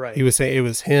 He Right. was saying it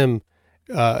was him.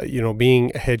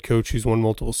 Being a head coach who's won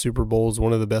multiple Super Bowls,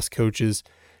 one of the best coaches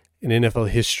in NFL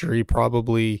history,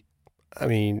 probably. I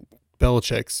mean,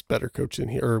 Belichick's better coach than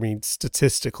he, or I mean,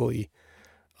 statistically,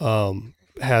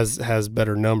 has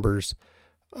better numbers.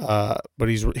 But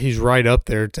he's right up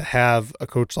there to have a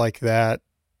coach like that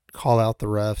call out the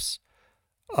refs.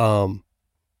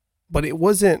 But it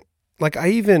wasn't like I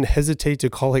even hesitate to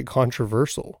call it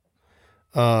controversial,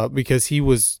 because he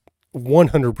was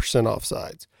 100%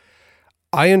 offsides.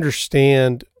 I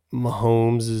understand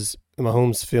Mahomes'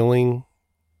 feeling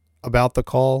about the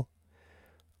call.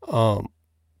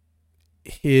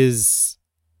 His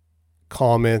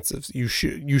comments of you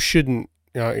shouldn't,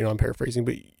 I'm paraphrasing,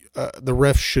 but the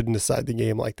refs shouldn't decide the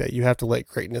game like that. You have to let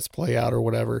greatness play out or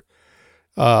whatever.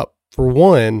 For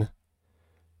one,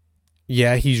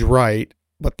 yeah, he's right,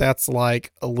 but that's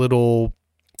like a little,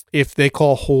 if they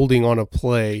call holding on a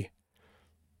play,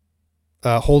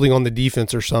 holding on the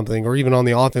defense or something, or even on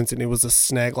the offense, and it was a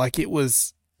snag, like it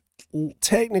was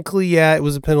technically, yeah, it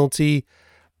was a penalty,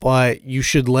 but you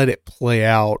should let it play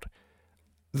out.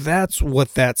 That's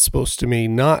what that's supposed to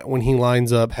mean, not when he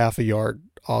lines up half a yard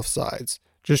offsides.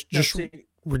 Just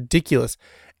ridiculous.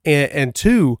 And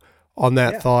two, on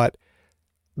that thought,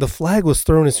 the flag was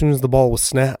thrown as soon as the ball was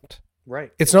snapped.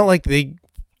 Right. It's not like they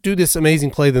do this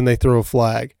amazing play, then they throw a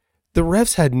flag. The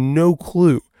refs had no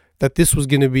clue that this was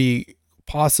going to be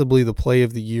possibly the play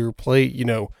of the year,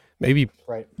 maybe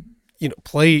Right.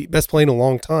 best play in a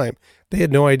long time. They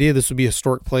had no idea this would be a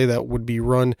historic play that would be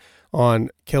run on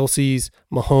Kelsey's,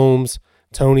 Mahomes,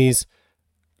 Tony's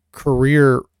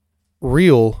career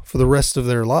reel for the rest of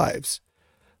their lives.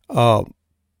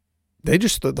 They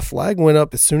just, the flag went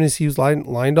up as soon as he was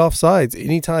lined off sides.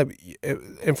 Anytime,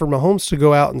 and for Mahomes to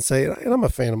go out and say, and I'm a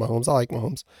fan of Mahomes, I like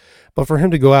Mahomes, but for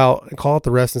him to go out and call out the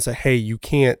refs and say, hey, you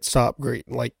can't stop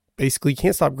basically you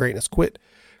can't stop greatness. Quit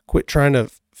trying to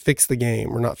fix the game,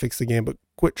 or not fix the game, but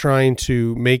quit trying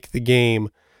to make the game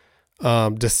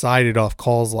decided off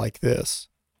calls like this.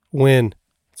 When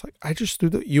it's like, I just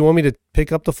threw you want me to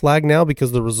pick up the flag now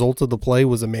because the result of the play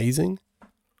was amazing?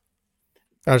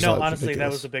 No, honestly, that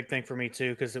was a big thing for me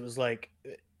too, because it was like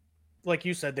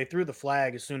you said, they threw the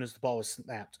flag as soon as the ball was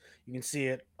snapped. You can see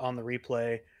it on the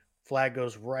replay. Flag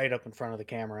goes right up in front of the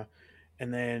camera,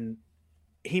 and then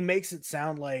he makes it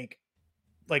sound like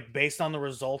based on the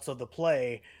results of the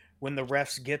play, when the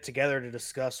refs get together to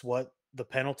discuss what the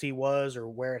penalty was or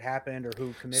where it happened or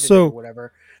who committed it or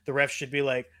whatever, the refs should be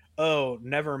like, oh,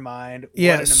 never mind. What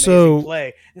an amazing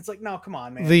play. It's like, no, come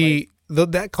on, man.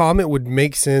 That comment would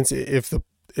make sense if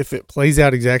it plays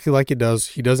out exactly like it does.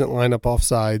 He doesn't line up off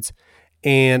sides,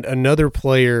 and another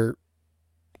player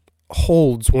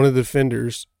holds one of the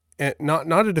defenders, and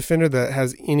not a defender that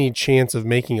has any chance of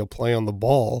making a play on the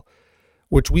ball.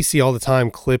 which we see all the time,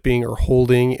 clipping or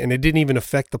holding, and it didn't even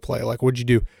affect the play. Like, what'd you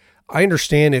do? I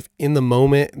understand if in the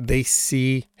moment they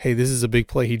see, hey, this is a big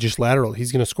play. He just lateral.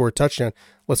 He's going to score a touchdown.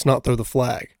 Let's not throw the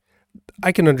flag.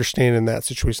 I can understand in that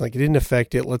situation. Like, it didn't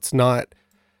affect it. Let's not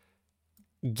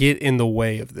get in the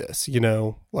way of this,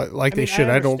 like they should.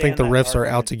 I don't think the refs are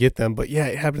out to get them, but yeah,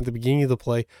 it happened at the beginning of the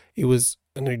play. It was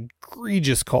an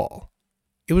egregious call.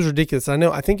 It was ridiculous.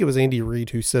 I think it was Andy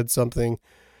Reid who said something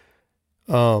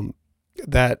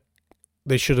that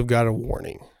they should have got a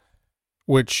warning,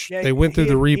 which they went through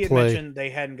the replay. He had mentioned they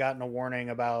hadn't gotten a warning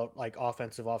about like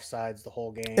offensive offsides the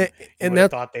whole game, and they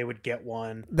thought they would get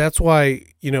one. That's why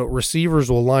receivers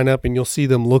will line up and you'll see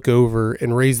them look over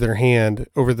and raise their hand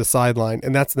over the sideline,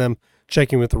 and that's them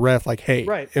checking with the ref, like,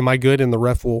 "Hey, am I good?" And the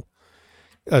ref will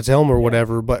tell them or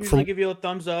whatever. But usually give you a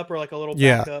thumbs up or like a little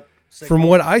backup. From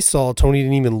what I saw, Tony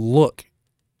didn't even look.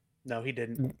 No, he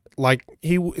didn't.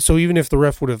 So even if the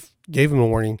ref would have gave him a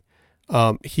warning,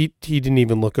 he didn't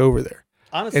even look over there.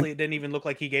 Honestly, it didn't even look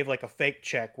like he gave like a fake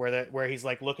check where he's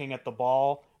like looking at the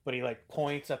ball, but he like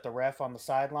points at the ref on the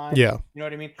sideline. Yeah. You know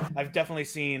what I mean? I've definitely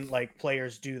seen like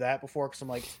players do that before, because I'm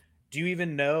like, do you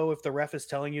even know if the ref is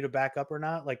telling you to back up or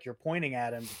not? Like, you're pointing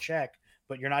at him to check,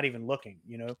 but you're not even looking,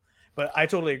 But I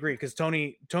totally agree, because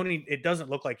Tony, it doesn't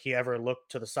look like he ever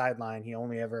looked to the sideline. He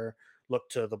only ever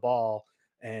looked to the ball,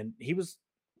 and he was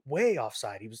way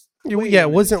offside. He was it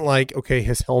wasn't like, okay,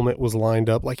 his helmet was lined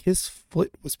up, like his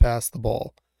foot was past the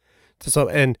ball.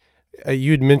 And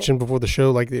you had mentioned before the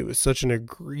show, like, it was such an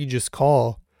egregious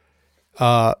call,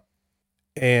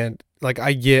 and like,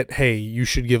 I get, hey, you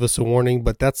should give us a warning,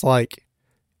 but that's like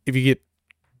if you get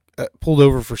pulled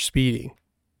over for speeding,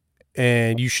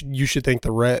 and you should think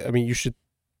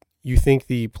you think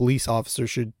the police officer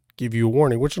should give you a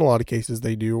warning, which in a lot of cases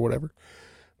they do or whatever.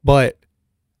 But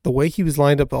the way he was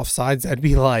lined up off sides, that'd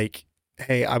be like,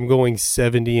 hey, I'm going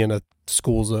 70 in a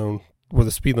school zone where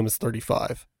the speed limit is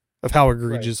 35. Of how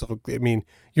egregious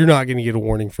you're not going to get a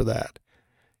warning for that.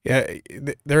 Yeah,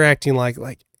 they're acting like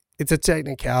it's a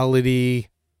technicality.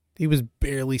 He was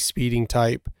barely speeding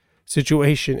type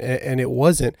situation, and it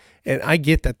wasn't. And I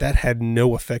get that had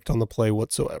no effect on the play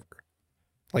whatsoever.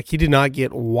 Like, he did not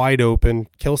get wide open.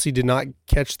 Kelsey did not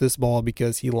catch this ball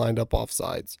because he lined up off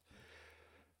sides.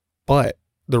 But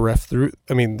the ref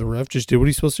just did what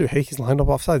he's supposed to do. Hey, he's lined up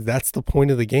off sides. That's the point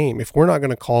of the game. If we're not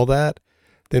going to call that,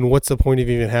 then what's the point of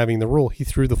even having the rule? He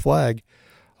threw the flag.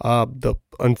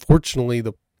 Unfortunately,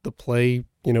 the play,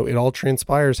 it all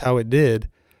transpires how it did,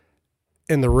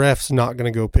 and the ref's not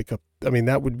going to go pick up.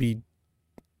 That would be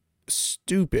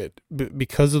stupid.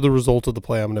 Because of the result of the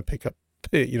play, I'm going to pick up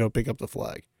the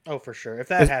flag. Oh, for sure. If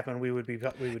that happened, we would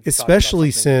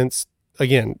especially since,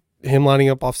 again, him lining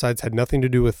up offsides had nothing to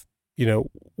do with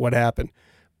what happened,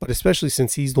 but especially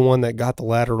since he's the one that got the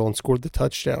lateral and scored the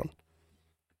touchdown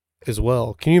as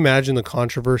well. Can you imagine the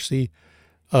controversy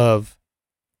of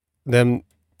them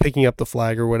picking up the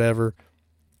flag or whatever,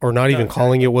 or not even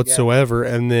calling it whatsoever?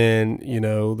 Yeah. And then,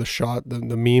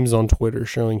 the memes on Twitter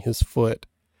showing his foot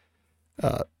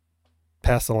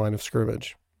past the line of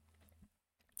scrimmage.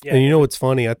 Yeah, and what's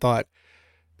funny? I thought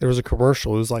there was a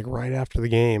commercial. It was like right after the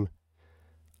game.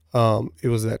 It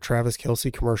was that Travis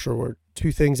Kelce commercial where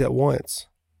two things at once.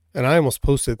 And I almost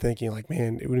posted thinking, like,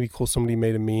 man, it would be cool if somebody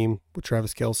made a meme with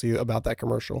Travis Kelce about that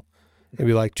commercial. It'd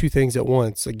be like two things at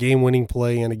once, a game-winning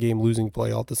play and a game-losing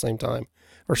play all at the same time.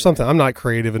 Or something. I'm not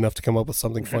creative enough to come up with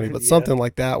something funny, but something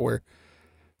like that where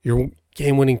your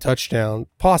game-winning touchdown,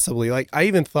 possibly. Like, I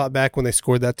even thought back when they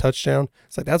scored that touchdown,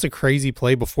 it's like, that's a crazy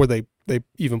play before they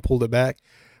even pulled it back.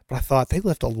 But I thought they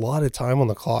left a lot of time on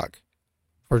the clock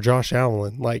for Josh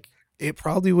Allen. Like, it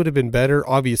probably would have been better.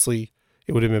 Obviously,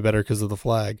 it would have been better because of the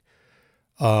flag,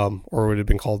 or it would have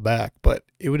been called back. But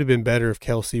it would have been better if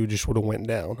Kelsey just would have went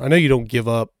down. I know you don't give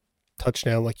up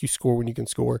touchdown, like you score when you can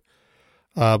score,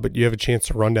 but you have a chance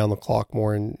to run down the clock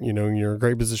more, and you're in a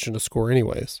great position to score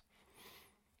anyways.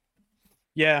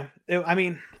 Yeah, it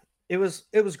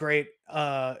was great.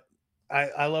 I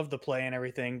love the play and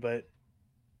everything, but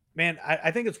man,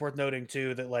 I think it's worth noting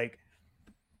too that like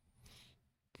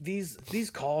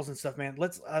these calls and stuff, man,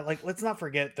 let's not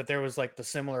forget that there was like the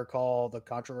similar call, the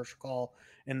controversial call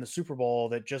in the Super Bowl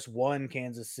that just won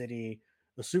Kansas City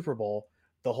the Super Bowl.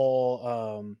 The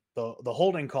whole the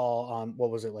holding call on,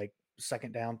 what was it, like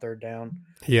second down, third down,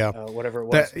 whatever it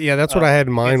was. That's what I had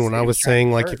in mind when I was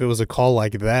saying, like, if it was a call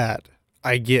like that,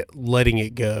 I get letting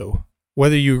it go,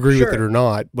 whether you agree with it or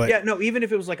not. But yeah, no, even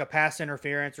if it was like a pass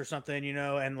interference or something,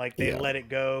 and like they let it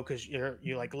go because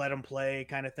you like let them play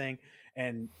kind of thing,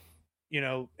 and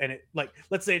and it like,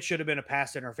 let's say it should have been a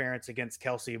pass interference against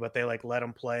Kelsey, but they like let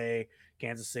him play.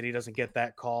 Kansas City doesn't get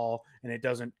that call, and it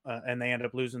doesn't, and they end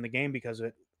up losing the game because of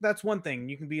it. That's one thing.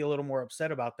 You can be a little more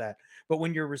upset about that. But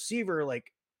when your receiver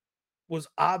like was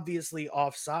obviously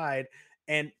offside,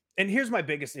 and here's my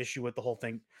biggest issue with the whole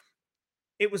thing.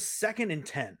 It was 2nd and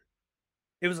 10.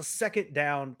 It was a second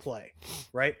down play,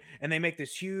 right? And they make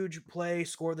this huge play,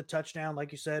 score the touchdown.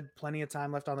 Like you said, plenty of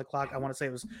time left on the clock. I want to say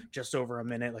it was just over a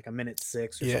minute, like a minute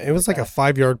 6 or Yeah, something. it was like a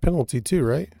 5-yard penalty too,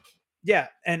 right? Yeah,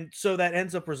 and so that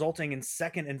ends up resulting in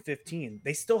 2nd and 15.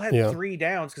 They still had 3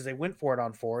 downs because they went for it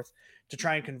on 4th to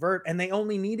try and convert, and they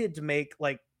only needed to make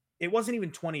like, it wasn't even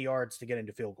 20 yards to get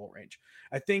into field goal range.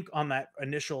 I think on that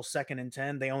initial 2nd and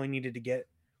 10, they only needed to get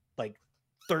like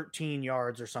 13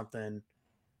 yards or something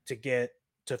to get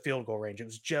to field goal range. It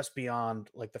was just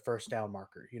beyond like the first down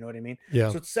marker. You know what I mean?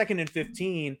 Yeah. So it's 2nd and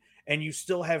 15, and you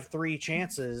still have 3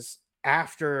 chances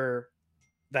after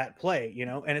that play,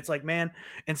 and it's like, man,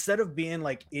 instead of being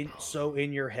like so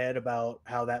in your head about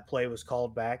how that play was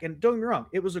called back, and don't get me wrong,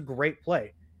 it was a great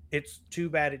play. It's too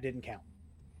bad it didn't count.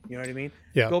 You know what I mean?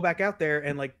 Yeah. Go back out there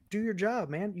and like do your job,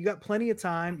 man. You got plenty of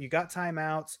time. You got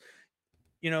timeouts.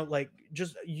 Like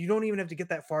just, you don't even have to get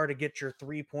that far to get your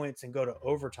 3 points and go to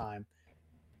overtime.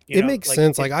 It makes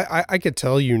sense. Like I could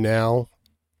tell you now,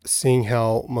 seeing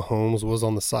how Mahomes was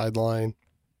on the sideline,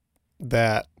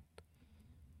 that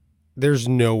there's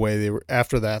no way they were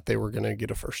going to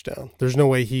get a first down. There's no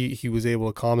way he was able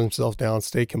to calm himself down,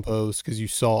 stay composed, because you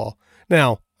saw.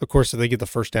 Now, of course, if they get the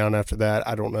first down after that,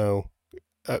 I don't know.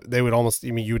 They would almost,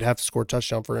 you would have to score a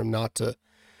touchdown for him not to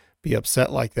be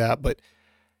upset like that. But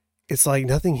it's like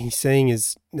nothing he's saying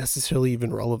is necessarily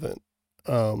even relevant.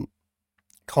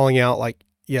 Calling out, like,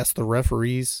 yes, the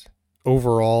referees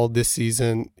overall this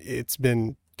season, it's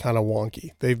been kind of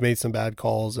wonky. They've made some bad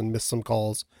calls and missed some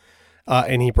calls.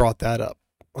 And he brought that up.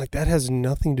 Like, that has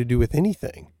nothing to do with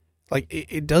anything. Like,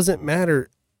 it doesn't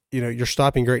matter. You're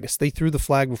stopping greatness. They threw the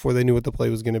flag before they knew what the play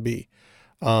was going to be.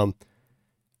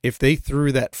 If they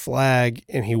threw that flag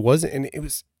and he wasn't, and it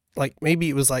was like, maybe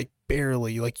it was like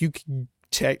barely, like you could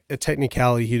a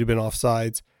technicality, he'd have been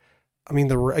offsides. I mean,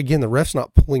 the ref's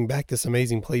not pulling back this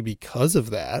amazing play because of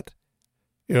that.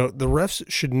 The refs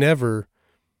should never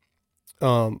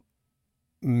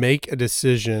make a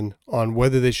decision on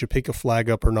whether they should pick a flag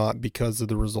up or not because of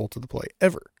the result of the play,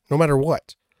 ever, no matter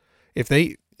what. If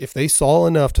they saw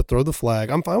enough to throw the flag,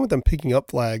 I'm fine with them picking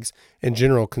up flags in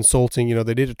general, consulting.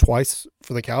 They did it twice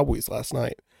for the Cowboys last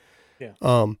night. Yeah.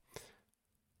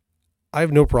 I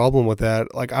have no problem with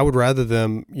that. Like, I would rather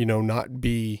them, not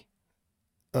be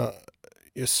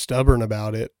stubborn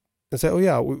about it and say, oh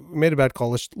yeah, we made a bad call.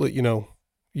 Let's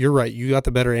you're right. You got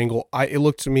the better angle. It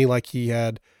looked to me like he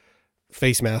had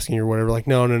face masking or whatever. Like,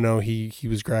 no. He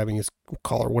was grabbing his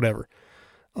collar, whatever.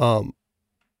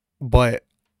 But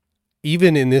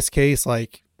even in this case,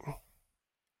 like,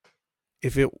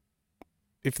 if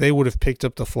they would have picked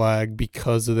up the flag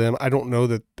because of them, I don't know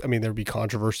that, there'd be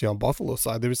controversy on Buffalo's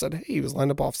side. They would have said, hey, he was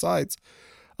lined up off sides.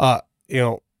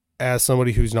 As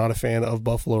somebody who's not a fan of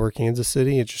Buffalo or Kansas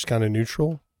City, it's just kind of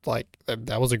neutral. Like,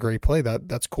 that was a great play.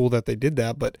 That's cool that they did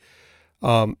that. But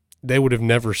they would have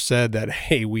never said that,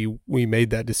 hey, we made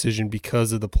that decision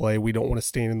because of the play. We don't want to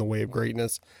stand in the way of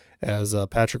greatness, as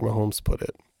Patrick Mahomes put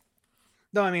it.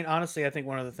 No, honestly, I think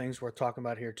one of the things we're talking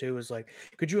about here too is like,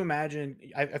 could you imagine?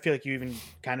 I feel like you even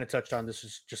kind of touched on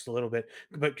this just a little bit,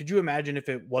 but could you imagine if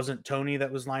it wasn't Tony that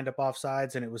was lined up off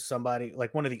sides and it was somebody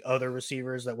like one of the other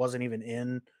receivers that wasn't even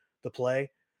in the play?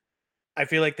 I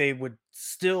feel like they would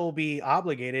still be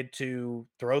obligated to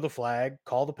throw the flag,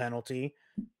 call the penalty,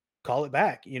 call it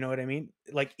back. You know what I mean?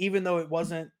 Like, even though it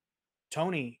wasn't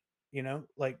Tony,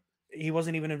 like, he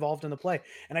wasn't even involved in the play.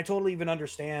 And I totally even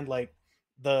understand, like,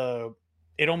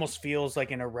 it almost feels like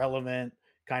an irrelevant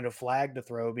kind of flag to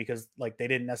throw because, like, they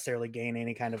didn't necessarily gain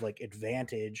any kind of like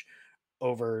advantage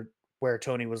over where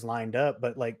Tony was lined up.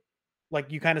 But like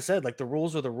you kind of said, like, the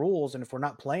rules are the rules. And if we're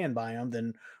not playing by them,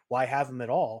 then why have them at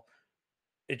all?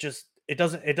 It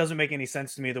doesn't make any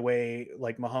sense to me the way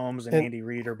like Mahomes and Andy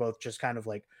Reid are both just kind of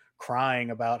like crying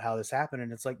about how this happened.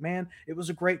 And it's like, man, it was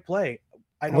a great play.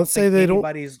 I don't think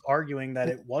anybody's arguing that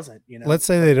it wasn't, Let's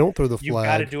say they don't throw the flag. You've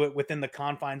got to do it within the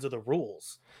confines of the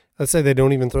rules. Let's say they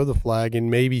don't even throw the flag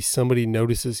and maybe somebody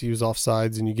notices he was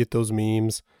offsides and you get those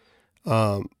memes.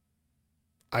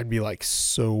 I'd be like,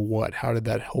 so what? How did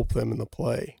that help them in the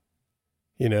play?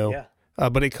 Yeah.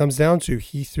 But it comes down to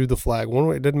he threw the flag. One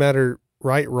way, it doesn't matter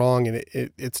right, wrong, and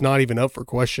it's not even up for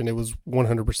question. It was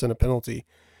 100% a penalty.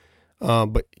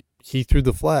 But he threw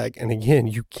the flag. And again,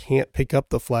 you can't pick up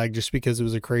the flag just because it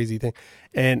was a crazy thing.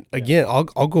 And again, I'll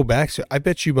go back to, I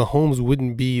bet you Mahomes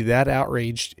wouldn't be that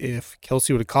outraged if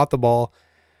Kelsey would have caught the ball.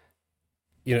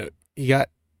 He got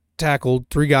tackled,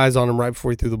 3 guys on him right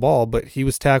before he threw the ball, but he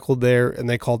was tackled there and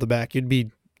they called it back. You'd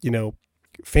be,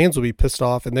 fans would be pissed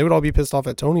off, and they would all be pissed off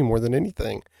at Tony more than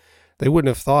anything. They wouldn't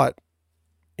have thought,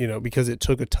 because it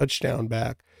took a touchdown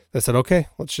back. They said, okay,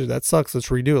 that sucks. Let's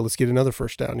redo it. Let's get another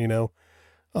first down,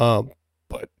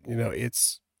 But,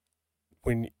 it's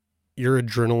when your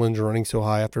adrenaline's running so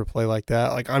high after a play like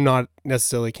that. Like, I'm not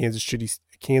necessarily a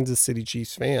Kansas City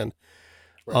Chiefs fan.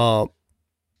 Right.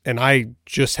 And I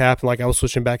just happened, like I was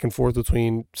switching back and forth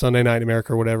between Sunday Night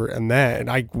America or whatever and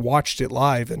I watched it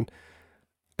live, and,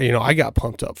 I got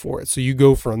pumped up for it. So you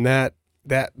go from that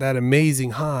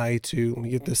amazing high to, let me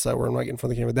get this side where I'm not getting in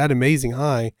front of the camera, that amazing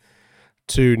high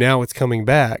to now it's coming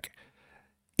back.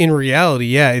 In reality,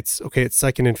 yeah, it's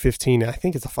 2nd and 15. I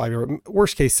think it's a 5-yard,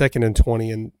 worst case 2nd and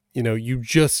 20. And, you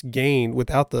just gained,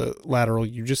 without the lateral,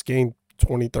 you just gained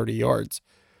 20, 30 yards.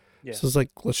 Yeah. So it's like,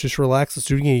 let's just relax. Let's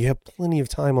do it again. You have plenty of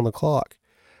time on the clock.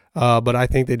 But I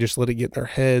think they just let it get in their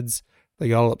heads. They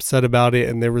got all upset about it,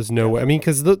 and there was no way. I mean,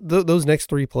 because those next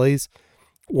 3 plays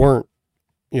weren't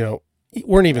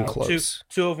even close.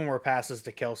 Two of them were passes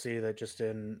to Kelsey that just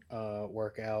didn't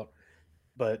work out.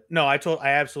 But no, I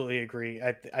absolutely agree.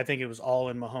 I think it was all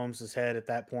in Mahomes' head at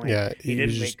that point. Yeah, he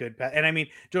didn't make good passes. And I mean,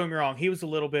 don't get me wrong, he was a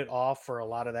little bit off for a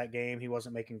lot of that game. He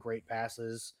wasn't making great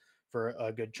passes for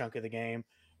a good chunk of the game.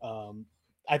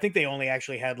 I think they only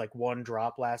actually had like 1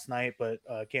 drop last night, but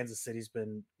Kansas City's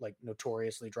been like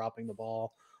notoriously dropping the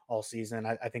ball all season.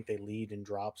 I think they lead in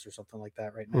drops or something like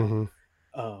that right now.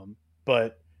 Mm-hmm.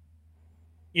 But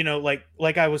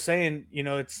like I was saying,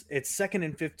 it's 2nd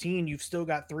and 15. You've still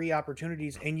got 3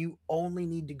 opportunities, and you only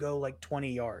need to go like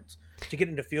 20 yards to get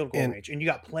into field goal range, and you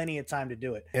got plenty of time to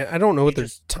do it. And I don't know what their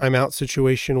timeout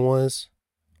situation was.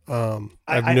 I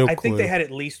have no clue. I think they had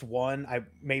at least 1,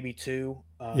 maybe 2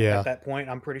 at that point,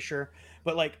 I'm pretty sure.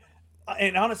 But like,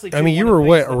 and honestly, I mean, you were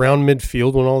around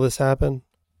midfield when all this happened?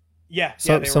 Yeah,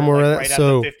 somewhere were, like, right at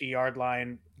the 50-yard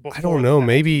line. I don't know.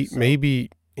 Maybe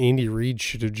Andy Reid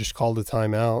should have just called a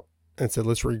timeout and said,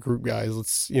 let's regroup, guys.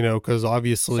 Let's, because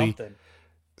obviously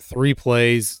 3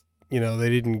 plays, they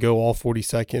didn't go all 40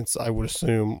 seconds, I would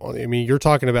assume. I mean, you're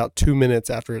talking about 2 minutes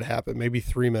after it happened, maybe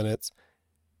 3 minutes.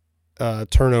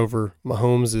 Turnover.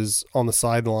 Mahomes is on the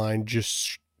sideline.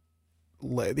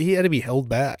 He had to be held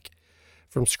back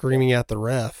from screaming at the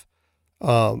ref.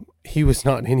 He was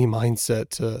not in any mindset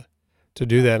to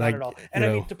do that. Not at all. And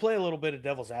I mean, to play a little bit of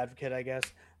devil's advocate, I guess,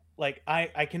 like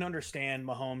I can understand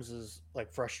Mahomes's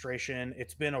like frustration.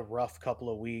 It's been a rough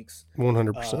couple of weeks.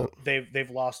 100%. They've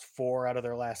lost 4 out of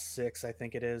their last 6, I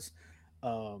think it is,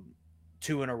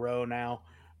 2 in a row now.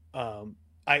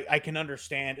 I can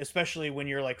understand, especially when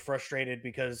you're like frustrated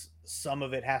because some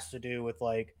of it has to do with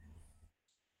like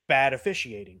bad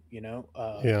officiating,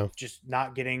 just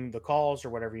not getting the calls or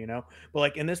whatever, but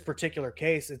like in this particular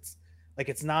case, it's like,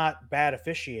 it's not bad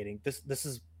officiating. This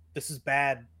is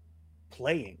bad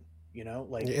playing,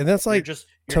 like, and that's like you're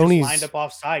Tony's just lined up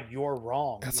offside. You're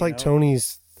wrong. That's like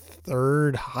Tony's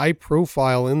 3rd high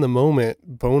profile in the moment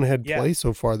bonehead play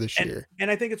so far this year. And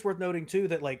I think it's worth noting too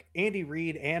that like Andy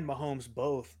Reid and Mahomes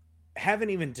both haven't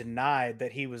even denied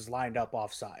that he was lined up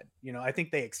offside. I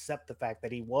think they accept the fact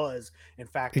that he was in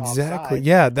fact exactly offside.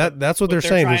 Yeah, that's what they're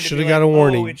saying. He should have got a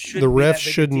warning. The ref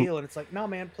shouldn't. And it's like, no,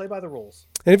 man, play by the rules.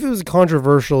 And if it was a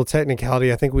controversial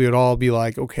technicality, I think we would all be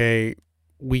like, okay,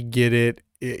 we get it.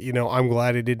 I'm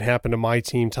glad it didn't happen to my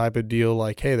team type of deal.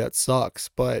 Like, hey, that sucks.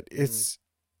 But it's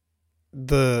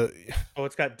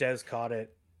it's got Des caught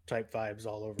it type vibes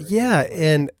all over. Yeah,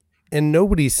 and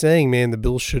nobody's saying, man, the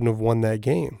Bills shouldn't have won that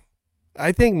game.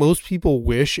 I think most people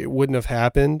wish it wouldn't have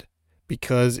happened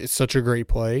because it's such a great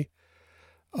play.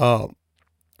 But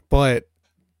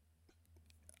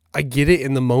I get it.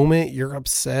 In the moment, you're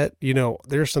upset.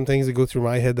 There's some things that go through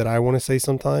my head that I want to say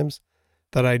sometimes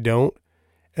that I don't.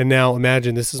 And now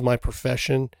imagine this is my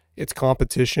profession. It's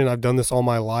competition. I've done this all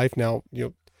my life. Now,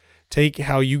 take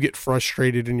how you get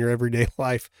frustrated in your everyday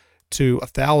life to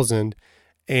 1,000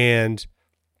 and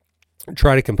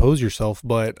try to compose yourself.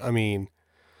 But I mean,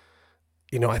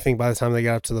 I think by the time they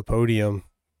got up to the podium,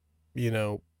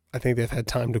 I think they've had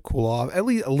time to cool off, at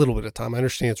least a little bit of time. I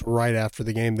understand it's right after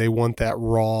the game. They want that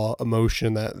raw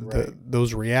emotion,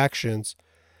 those reactions.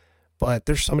 But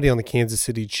there's somebody on the Kansas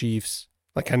City Chiefs.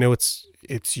 Like, I know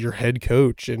it's your head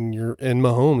coach and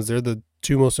Mahomes. They're the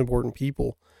 2 most important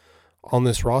people on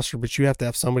this roster, but you have to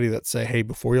have somebody that say, hey,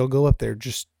 before y'all go up there,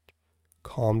 just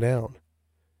calm down.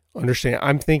 Understand.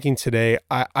 I'm thinking today,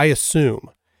 I assume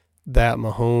that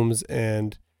Mahomes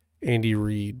and Andy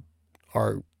Reid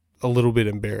are a little bit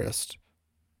embarrassed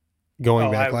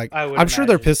going back. Like, I would I'm sure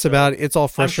they're imagine pissed so. about it. It's all I'm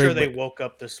sure frustrating. they But woke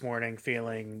up this morning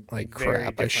feeling like, very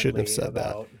crap, I shouldn't have differently said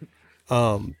that.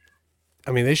 about.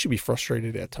 I mean, they should be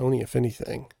frustrated at Tony, if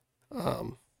anything.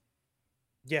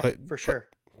 Yeah, but, for sure.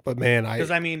 But man,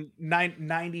 Because I mean,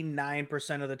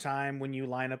 99% of the time when you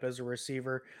line up as a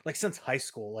receiver, like since high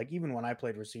school, like even when I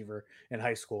played receiver in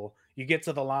high school, you get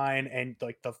to the line and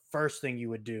like the first thing you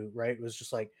would do, right, was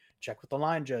just like check with the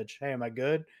line judge. Hey, am I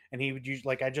good? And he would use,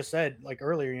 like I just said, like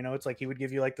earlier, it's like he would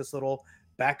give you like this little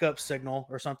backup signal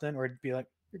or something, or it'd be like,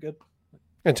 you're good.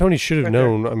 and Tony should have Right there.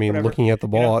 known. I mean, Whatever. looking at the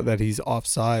You know? ball, that he's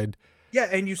offside. Yeah,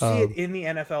 and you see it Um, in the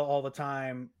NFL all the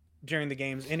time during the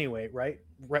games anyway, right?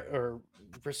 Or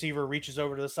receiver reaches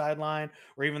over to the sideline,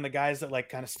 or even the guys that like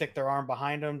kind of stick their arm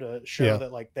behind them to show yeah,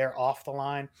 that like they're off the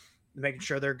line, making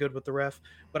sure they're good with the ref.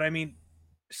 But I mean,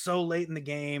 so late in the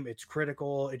game, it's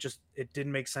critical. It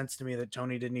didn't make sense to me that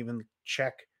Tony didn't even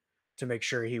check to make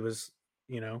sure he was,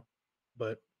 you know.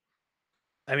 But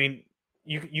I mean,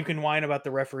 you can whine about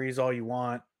the referees all you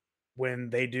want. When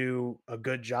they do a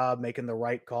good job making the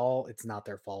right call, it's not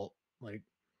their fault. Like,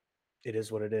 it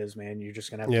is what it is, man. You're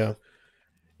just gonna have yeah.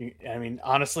 to. I mean,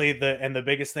 honestly, the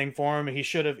biggest thing for him, he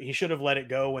should have let it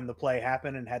go when the play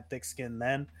happened and had thick skin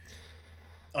then.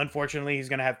 Unfortunately, he's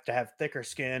gonna have to have thicker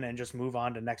skin and just move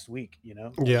on to next week.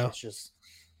 Like, Yeah. it's just,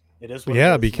 it is what it Yeah,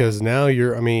 is, man. because now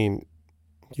you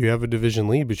have a division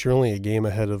lead, but you're only a game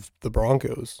ahead of the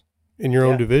Broncos in your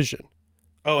own Yeah. division.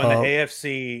 Oh, and the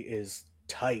AFC is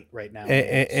tight right now,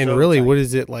 man. And So really, tight. what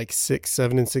is it, like 6,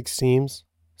 7-6 teams?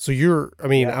 So Yeah.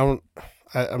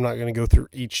 I'm not going to go through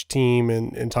each team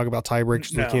and talk about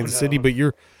tiebreakers with No, Kansas City, no. but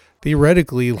you're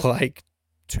theoretically like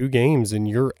 2 games and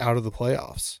you're out of the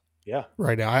playoffs Yeah.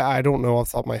 right now. I don't know off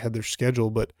the top of my head their schedule,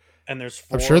 but And there's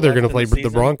I'm 4 sure they're going to left in play the the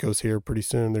season. Broncos here pretty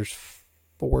soon. There's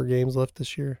 4 games left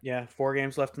this year. Yeah, 4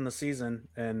 games left in the season,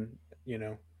 and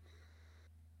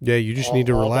Yeah, you just need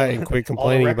to relax and quit all the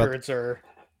complaining about. records are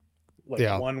like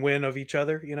Yeah, 1 win of each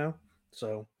other.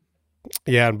 So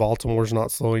yeah, and Baltimore's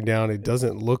not slowing down. It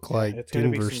doesn't look yeah, like it's going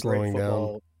to be Denver's some great slowing down.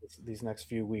 football these next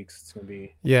few weeks. It's going to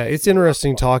be. Yeah, it's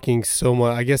interesting talking so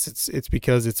much. I guess it's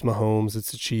because it's Mahomes,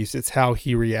 it's the Chiefs, it's how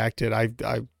he reacted. I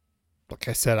like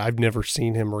I said, I've never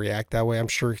seen him react that way. I'm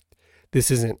sure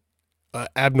this isn't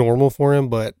abnormal for him,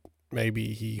 but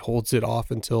maybe he holds it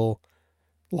off until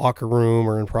locker room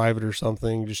or in private or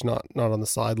something, just not on the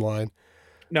sideline.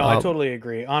 No, I totally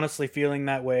agree. Honestly, feeling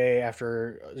that way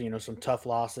after some tough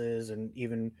losses, and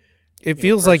even It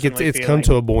feels like personally it's come to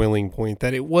feeling. a boiling point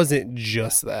that it wasn't Yeah.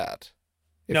 just that.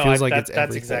 It No, feels like it's that's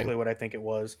everything. exactly what I think it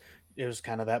was. It was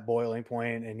kind of that boiling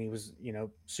point, and he was,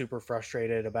 super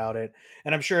frustrated about it.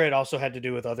 And I'm sure it also had to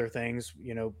do with other things,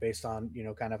 based on,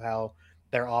 kind of how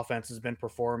their offense has been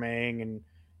performing, and,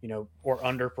 or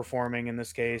underperforming in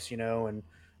this case, and,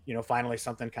 finally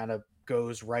something kind of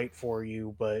goes right for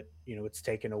you, but, it's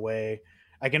taken away.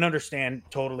 I can understand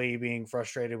totally being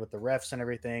frustrated with the refs and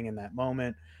everything in that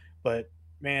moment, but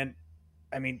man,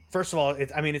 I mean, first of all,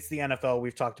 it's the NFL.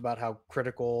 We've talked about how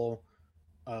critical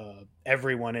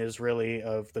everyone is really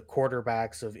of the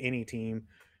quarterbacks of any team,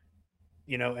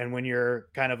 and when you're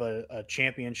kind of a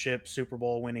championship Super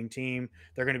Bowl winning team,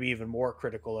 they're going to be even more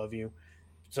critical of you.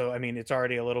 So, I mean, it's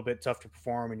already a little bit tough to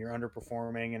perform and you're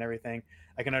underperforming and everything.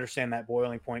 I can understand that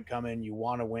boiling point coming. You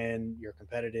want to win, you're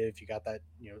competitive, you got that,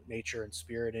 nature and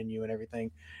spirit in you and everything.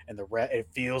 And it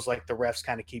feels like the refs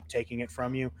kind of keep taking it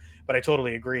from you. But I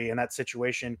totally agree. In that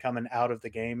situation, coming out of the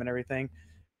game and everything,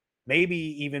 maybe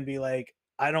even be like,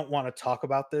 I don't want to talk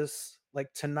about this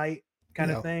like tonight kind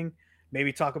of Yeah. thing.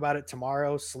 Maybe talk about it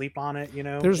tomorrow, sleep on it,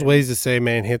 There's and ways to say,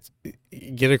 man,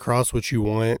 get across what you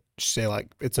want. Just say, like,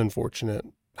 it's unfortunate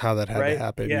how that had to right.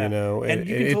 happen, Yeah. and And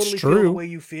you can it's totally feel the true. way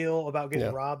you feel about getting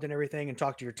Yeah. robbed and everything, and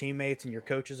talk to your teammates and your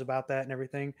coaches about that and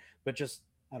everything. But just,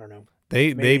 I don't know,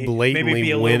 They maybe blatantly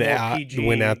be a little went more at the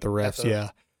PG at refs, the, yeah.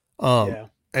 yeah,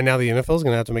 And now the NFL is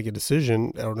going to have to make a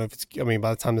decision. I don't know if it's. I mean, by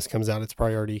the time this comes out, it's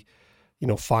probably already,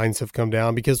 fines have come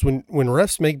down, because when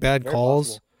refs make bad very calls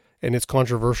possible. and it's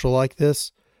controversial like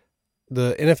this,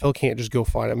 the NFL can't just go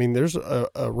fine. I mean, there's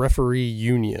a referee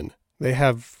union. They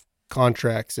have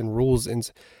contracts and rules,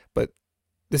 but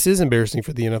this is embarrassing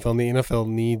for the NFL. And the NFL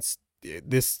needs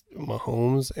this.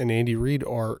 Mahomes and Andy Reid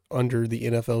are under the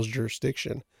NFL's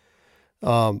jurisdiction.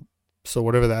 So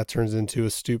whatever that turns into, a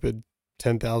stupid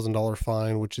 $10,000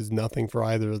 fine, which is nothing for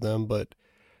either of them. But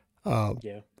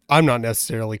Yeah. I'm not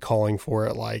necessarily calling for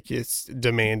it like it's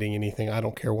demanding anything. I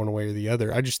don't care one way or the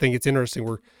other. I just think it's interesting.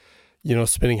 We're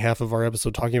spending half of our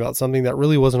episode talking about something that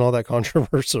really wasn't all that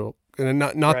controversial. And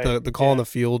not Right. the call on the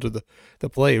field or the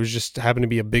play. It was just happened to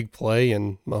be a big play,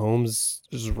 and Mahomes'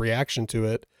 reaction to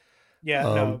it. Yeah,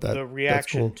 no, the That's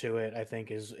reaction cool. to it, I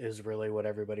think, is really what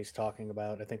everybody's talking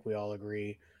about. I think we all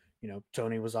agree.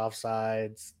 Tony was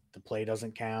offsides. The play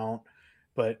doesn't count.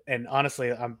 And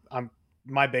honestly, I'm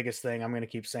my biggest thing. I'm going to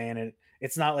keep saying it.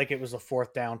 It's not like it was a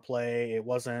fourth down play. It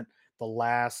wasn't the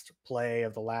last play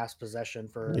of the last possession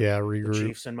for Yeah, the regroup.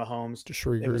 Chiefs and Mahomes. Just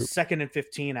It was regroup. 2nd and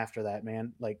 15 after that,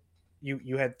 man. Like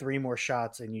you had three more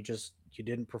shots and you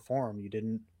didn't perform. You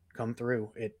didn't come through.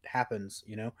 It happens,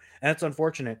 and it's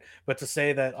unfortunate. But to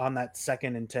say that on that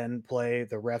 2nd and 10 play,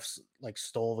 the refs like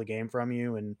stole the game from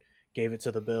you and gave it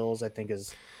to the Bills, I think is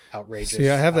See, I outrageous,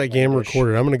 have that game outlandish.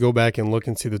 recorded. I'm going to go back and look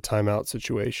and see the timeout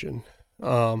situation.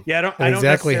 Yeah, And I don't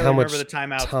exactly how necessarily remember much the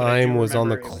timeouts, but I do time was on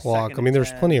the remember it was clock. second I and mean,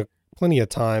 there's ten. plenty of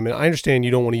time, and I understand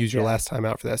you don't want to use your Yeah, last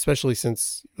timeout for that, especially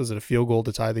since was it a field goal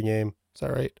to tie the game? Is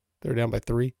that right? They're down by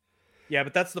 3. yeah,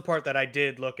 but that's the part that I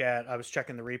did look at. I was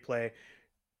checking the replay.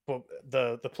 But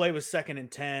the play was 2nd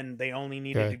and 10. They only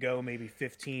needed to Okay. go maybe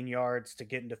 15 yards to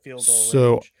get into field goal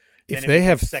So range. if Then it they became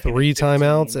have second and 3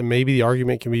 timeouts, 15. and maybe the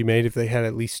argument can be made if they had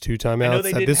at least 2 I know timeouts,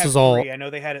 they that didn't this have is all. three. I know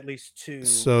they had at least two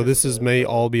So because of this is may the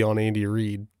all be on Andy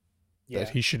Reid, that yeah.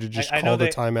 he should have just I know called a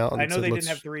they timeout I and know said, they didn't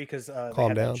have let's three because they calm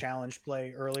had that down. challenge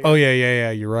play Oh, earlier.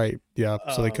 yeah, you're right. Yeah,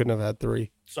 so they couldn't Um, have had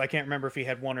 3. so I can't remember if he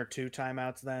had one or two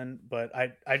timeouts then, but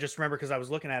I just remember because I was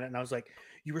looking at it and I was like,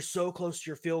 you were so close to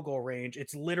your field goal range.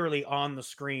 It's literally on the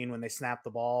screen when they snap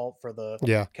the ball for the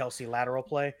Yeah. Kelsey lateral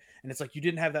play, and it's like you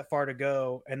didn't have that far to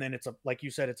go, and then it's a like you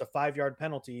said, it's a 5 yard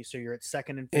penalty, so you're at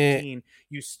 2nd and 15.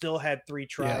 You still had three Yeah.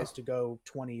 tries to go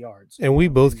 20 yards, And we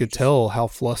both and you could just tell how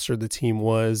flustered the team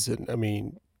was. And I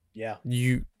mean, yeah.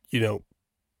 you know,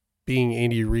 being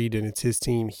Andy Reid and it's his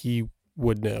team, he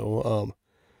would know.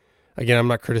 Again, I'm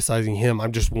not criticizing him.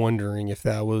 I'm just wondering if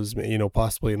that was,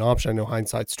 possibly an option. I know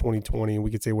hindsight's 2020 and we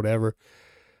could say whatever.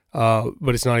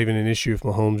 But it's not even an issue if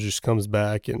Mahomes just comes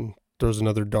back and throws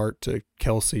another dart to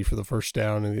Kelsey for the first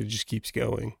down and it just keeps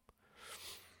going.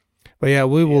 But yeah,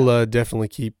 we will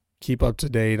definitely keep up to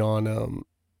date on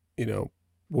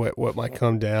what might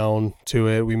come down to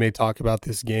it. We may talk about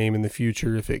this game in the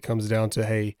future if it comes down to,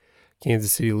 hey,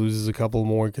 Kansas City loses a couple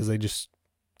more because they just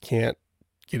can't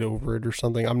get over it or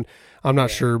something. I'm not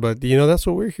sure, but that's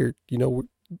what we're here.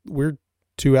 We're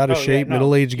two out of shape,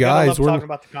 middle-aged guys. We're talking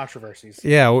about the controversies.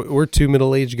 Yeah, we're two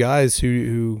middle-aged guys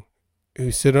who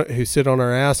sit on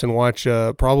our ass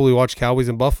and probably watch Cowboys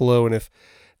in Buffalo. And if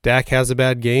Dak has a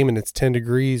bad game and it's 10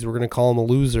 degrees, we're gonna call him a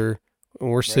loser. And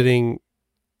we're sitting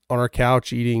on our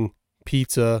couch eating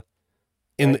pizza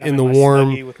in the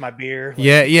warm with my beer.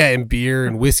 And beer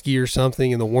and whiskey or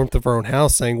something in the warmth of our own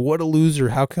house, saying, "What a loser!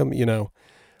 How come?"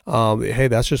 Hey,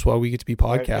 that's just why we get to be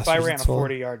podcasters. If I ran a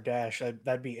 40-yard dash,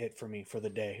 that'd be it for me for the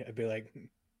day. I'd be like,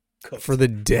 cooked. For the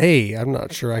day, I'm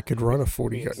not sure I could run a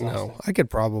 40-yard. No, I could.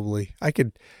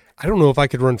 I don't know if I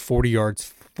could run 40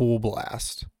 yards full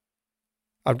blast.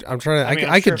 I'm trying to.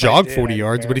 I could jog 40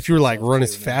 yards, but if you were like run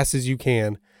as fast as you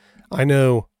can, I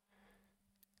know.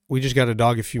 We just got a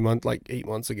dog like 8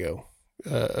 months ago,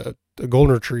 a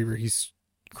golden retriever. He's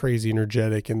crazy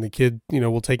energetic, and the kid,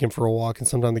 we'll take him for a walk, and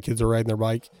sometimes the kids are riding their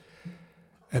bike,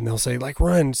 and they'll say like,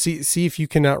 "Run, see if you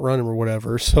cannot run him or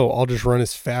whatever." So I'll just run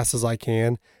as fast as I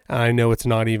can, and I know it's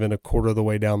not even a quarter of the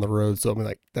way down the road, so I'm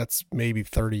like, that's maybe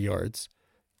 30 yards,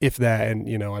 if that, and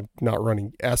I'm not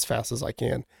running as fast as I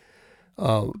can. We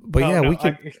can.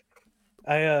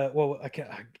 I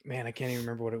can't. I can't even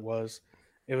remember what it was.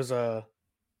 It was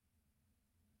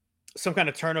some kind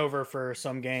of turnover for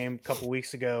some game a couple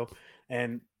weeks ago,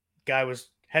 and guy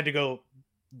had to go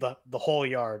the whole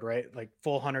yard, right? Like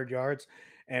full 100 yards.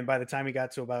 And by the time he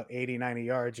got to about 80, 90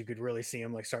 yards, you could really see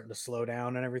him like starting to slow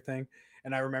down and everything.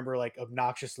 And I remember like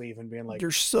obnoxiously even being like, "You're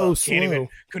so slow.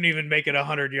 Couldn't even make it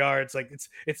 100 yards. Like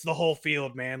it's the whole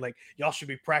field, man. Like y'all should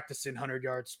be practicing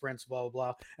 100-yard sprints, blah, blah,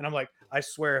 blah." And I'm like, I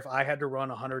swear if I had to run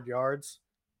 100 yards,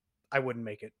 I wouldn't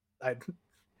make it.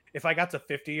 If I got to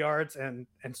 50 yards and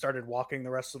started walking the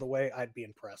rest of the way, I'd be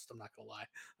impressed. I'm not gonna lie.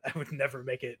 I would never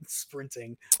make it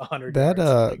sprinting 100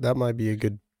 yards. That might be a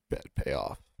good bet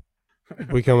payoff. If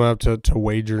we come up to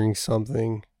wagering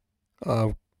something,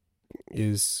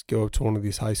 is go up to one of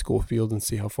these high school fields and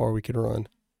see how far we can run.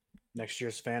 Next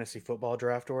year's fantasy football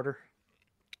draft order.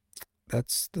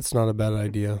 That's not a bad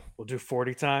idea. We'll do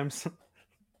 40 times.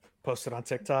 Post it on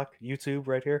TikTok, YouTube,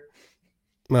 right here.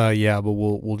 Yeah, but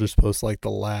we'll just post like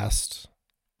the last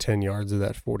 10 yards of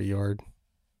that 40-yard.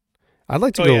 I'd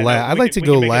like to go last. I'd like to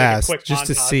go last just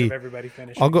to see.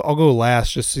 I'll go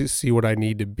last just to see what I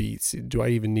need to beat. Do I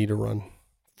even need to run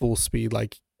full speed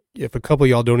like if a couple of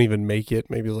y'all don't even make it,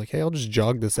 maybe it's like, hey, I'll just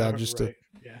jog this out just Right.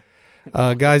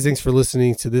 Yeah. guys, thanks for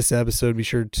listening to this episode. Be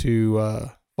sure to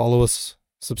follow us,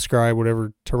 subscribe,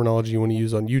 whatever terminology you want to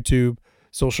use on YouTube,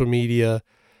 social media.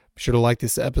 Be sure to like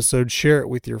this episode, share it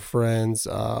with your friends,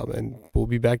 and we'll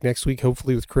be back next week,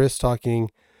 hopefully with Chris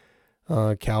talking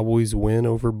Cowboys win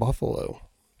over Buffalo.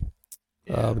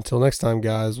 Yeah. Until next time,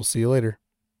 guys, we'll see you later.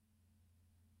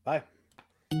 Bye.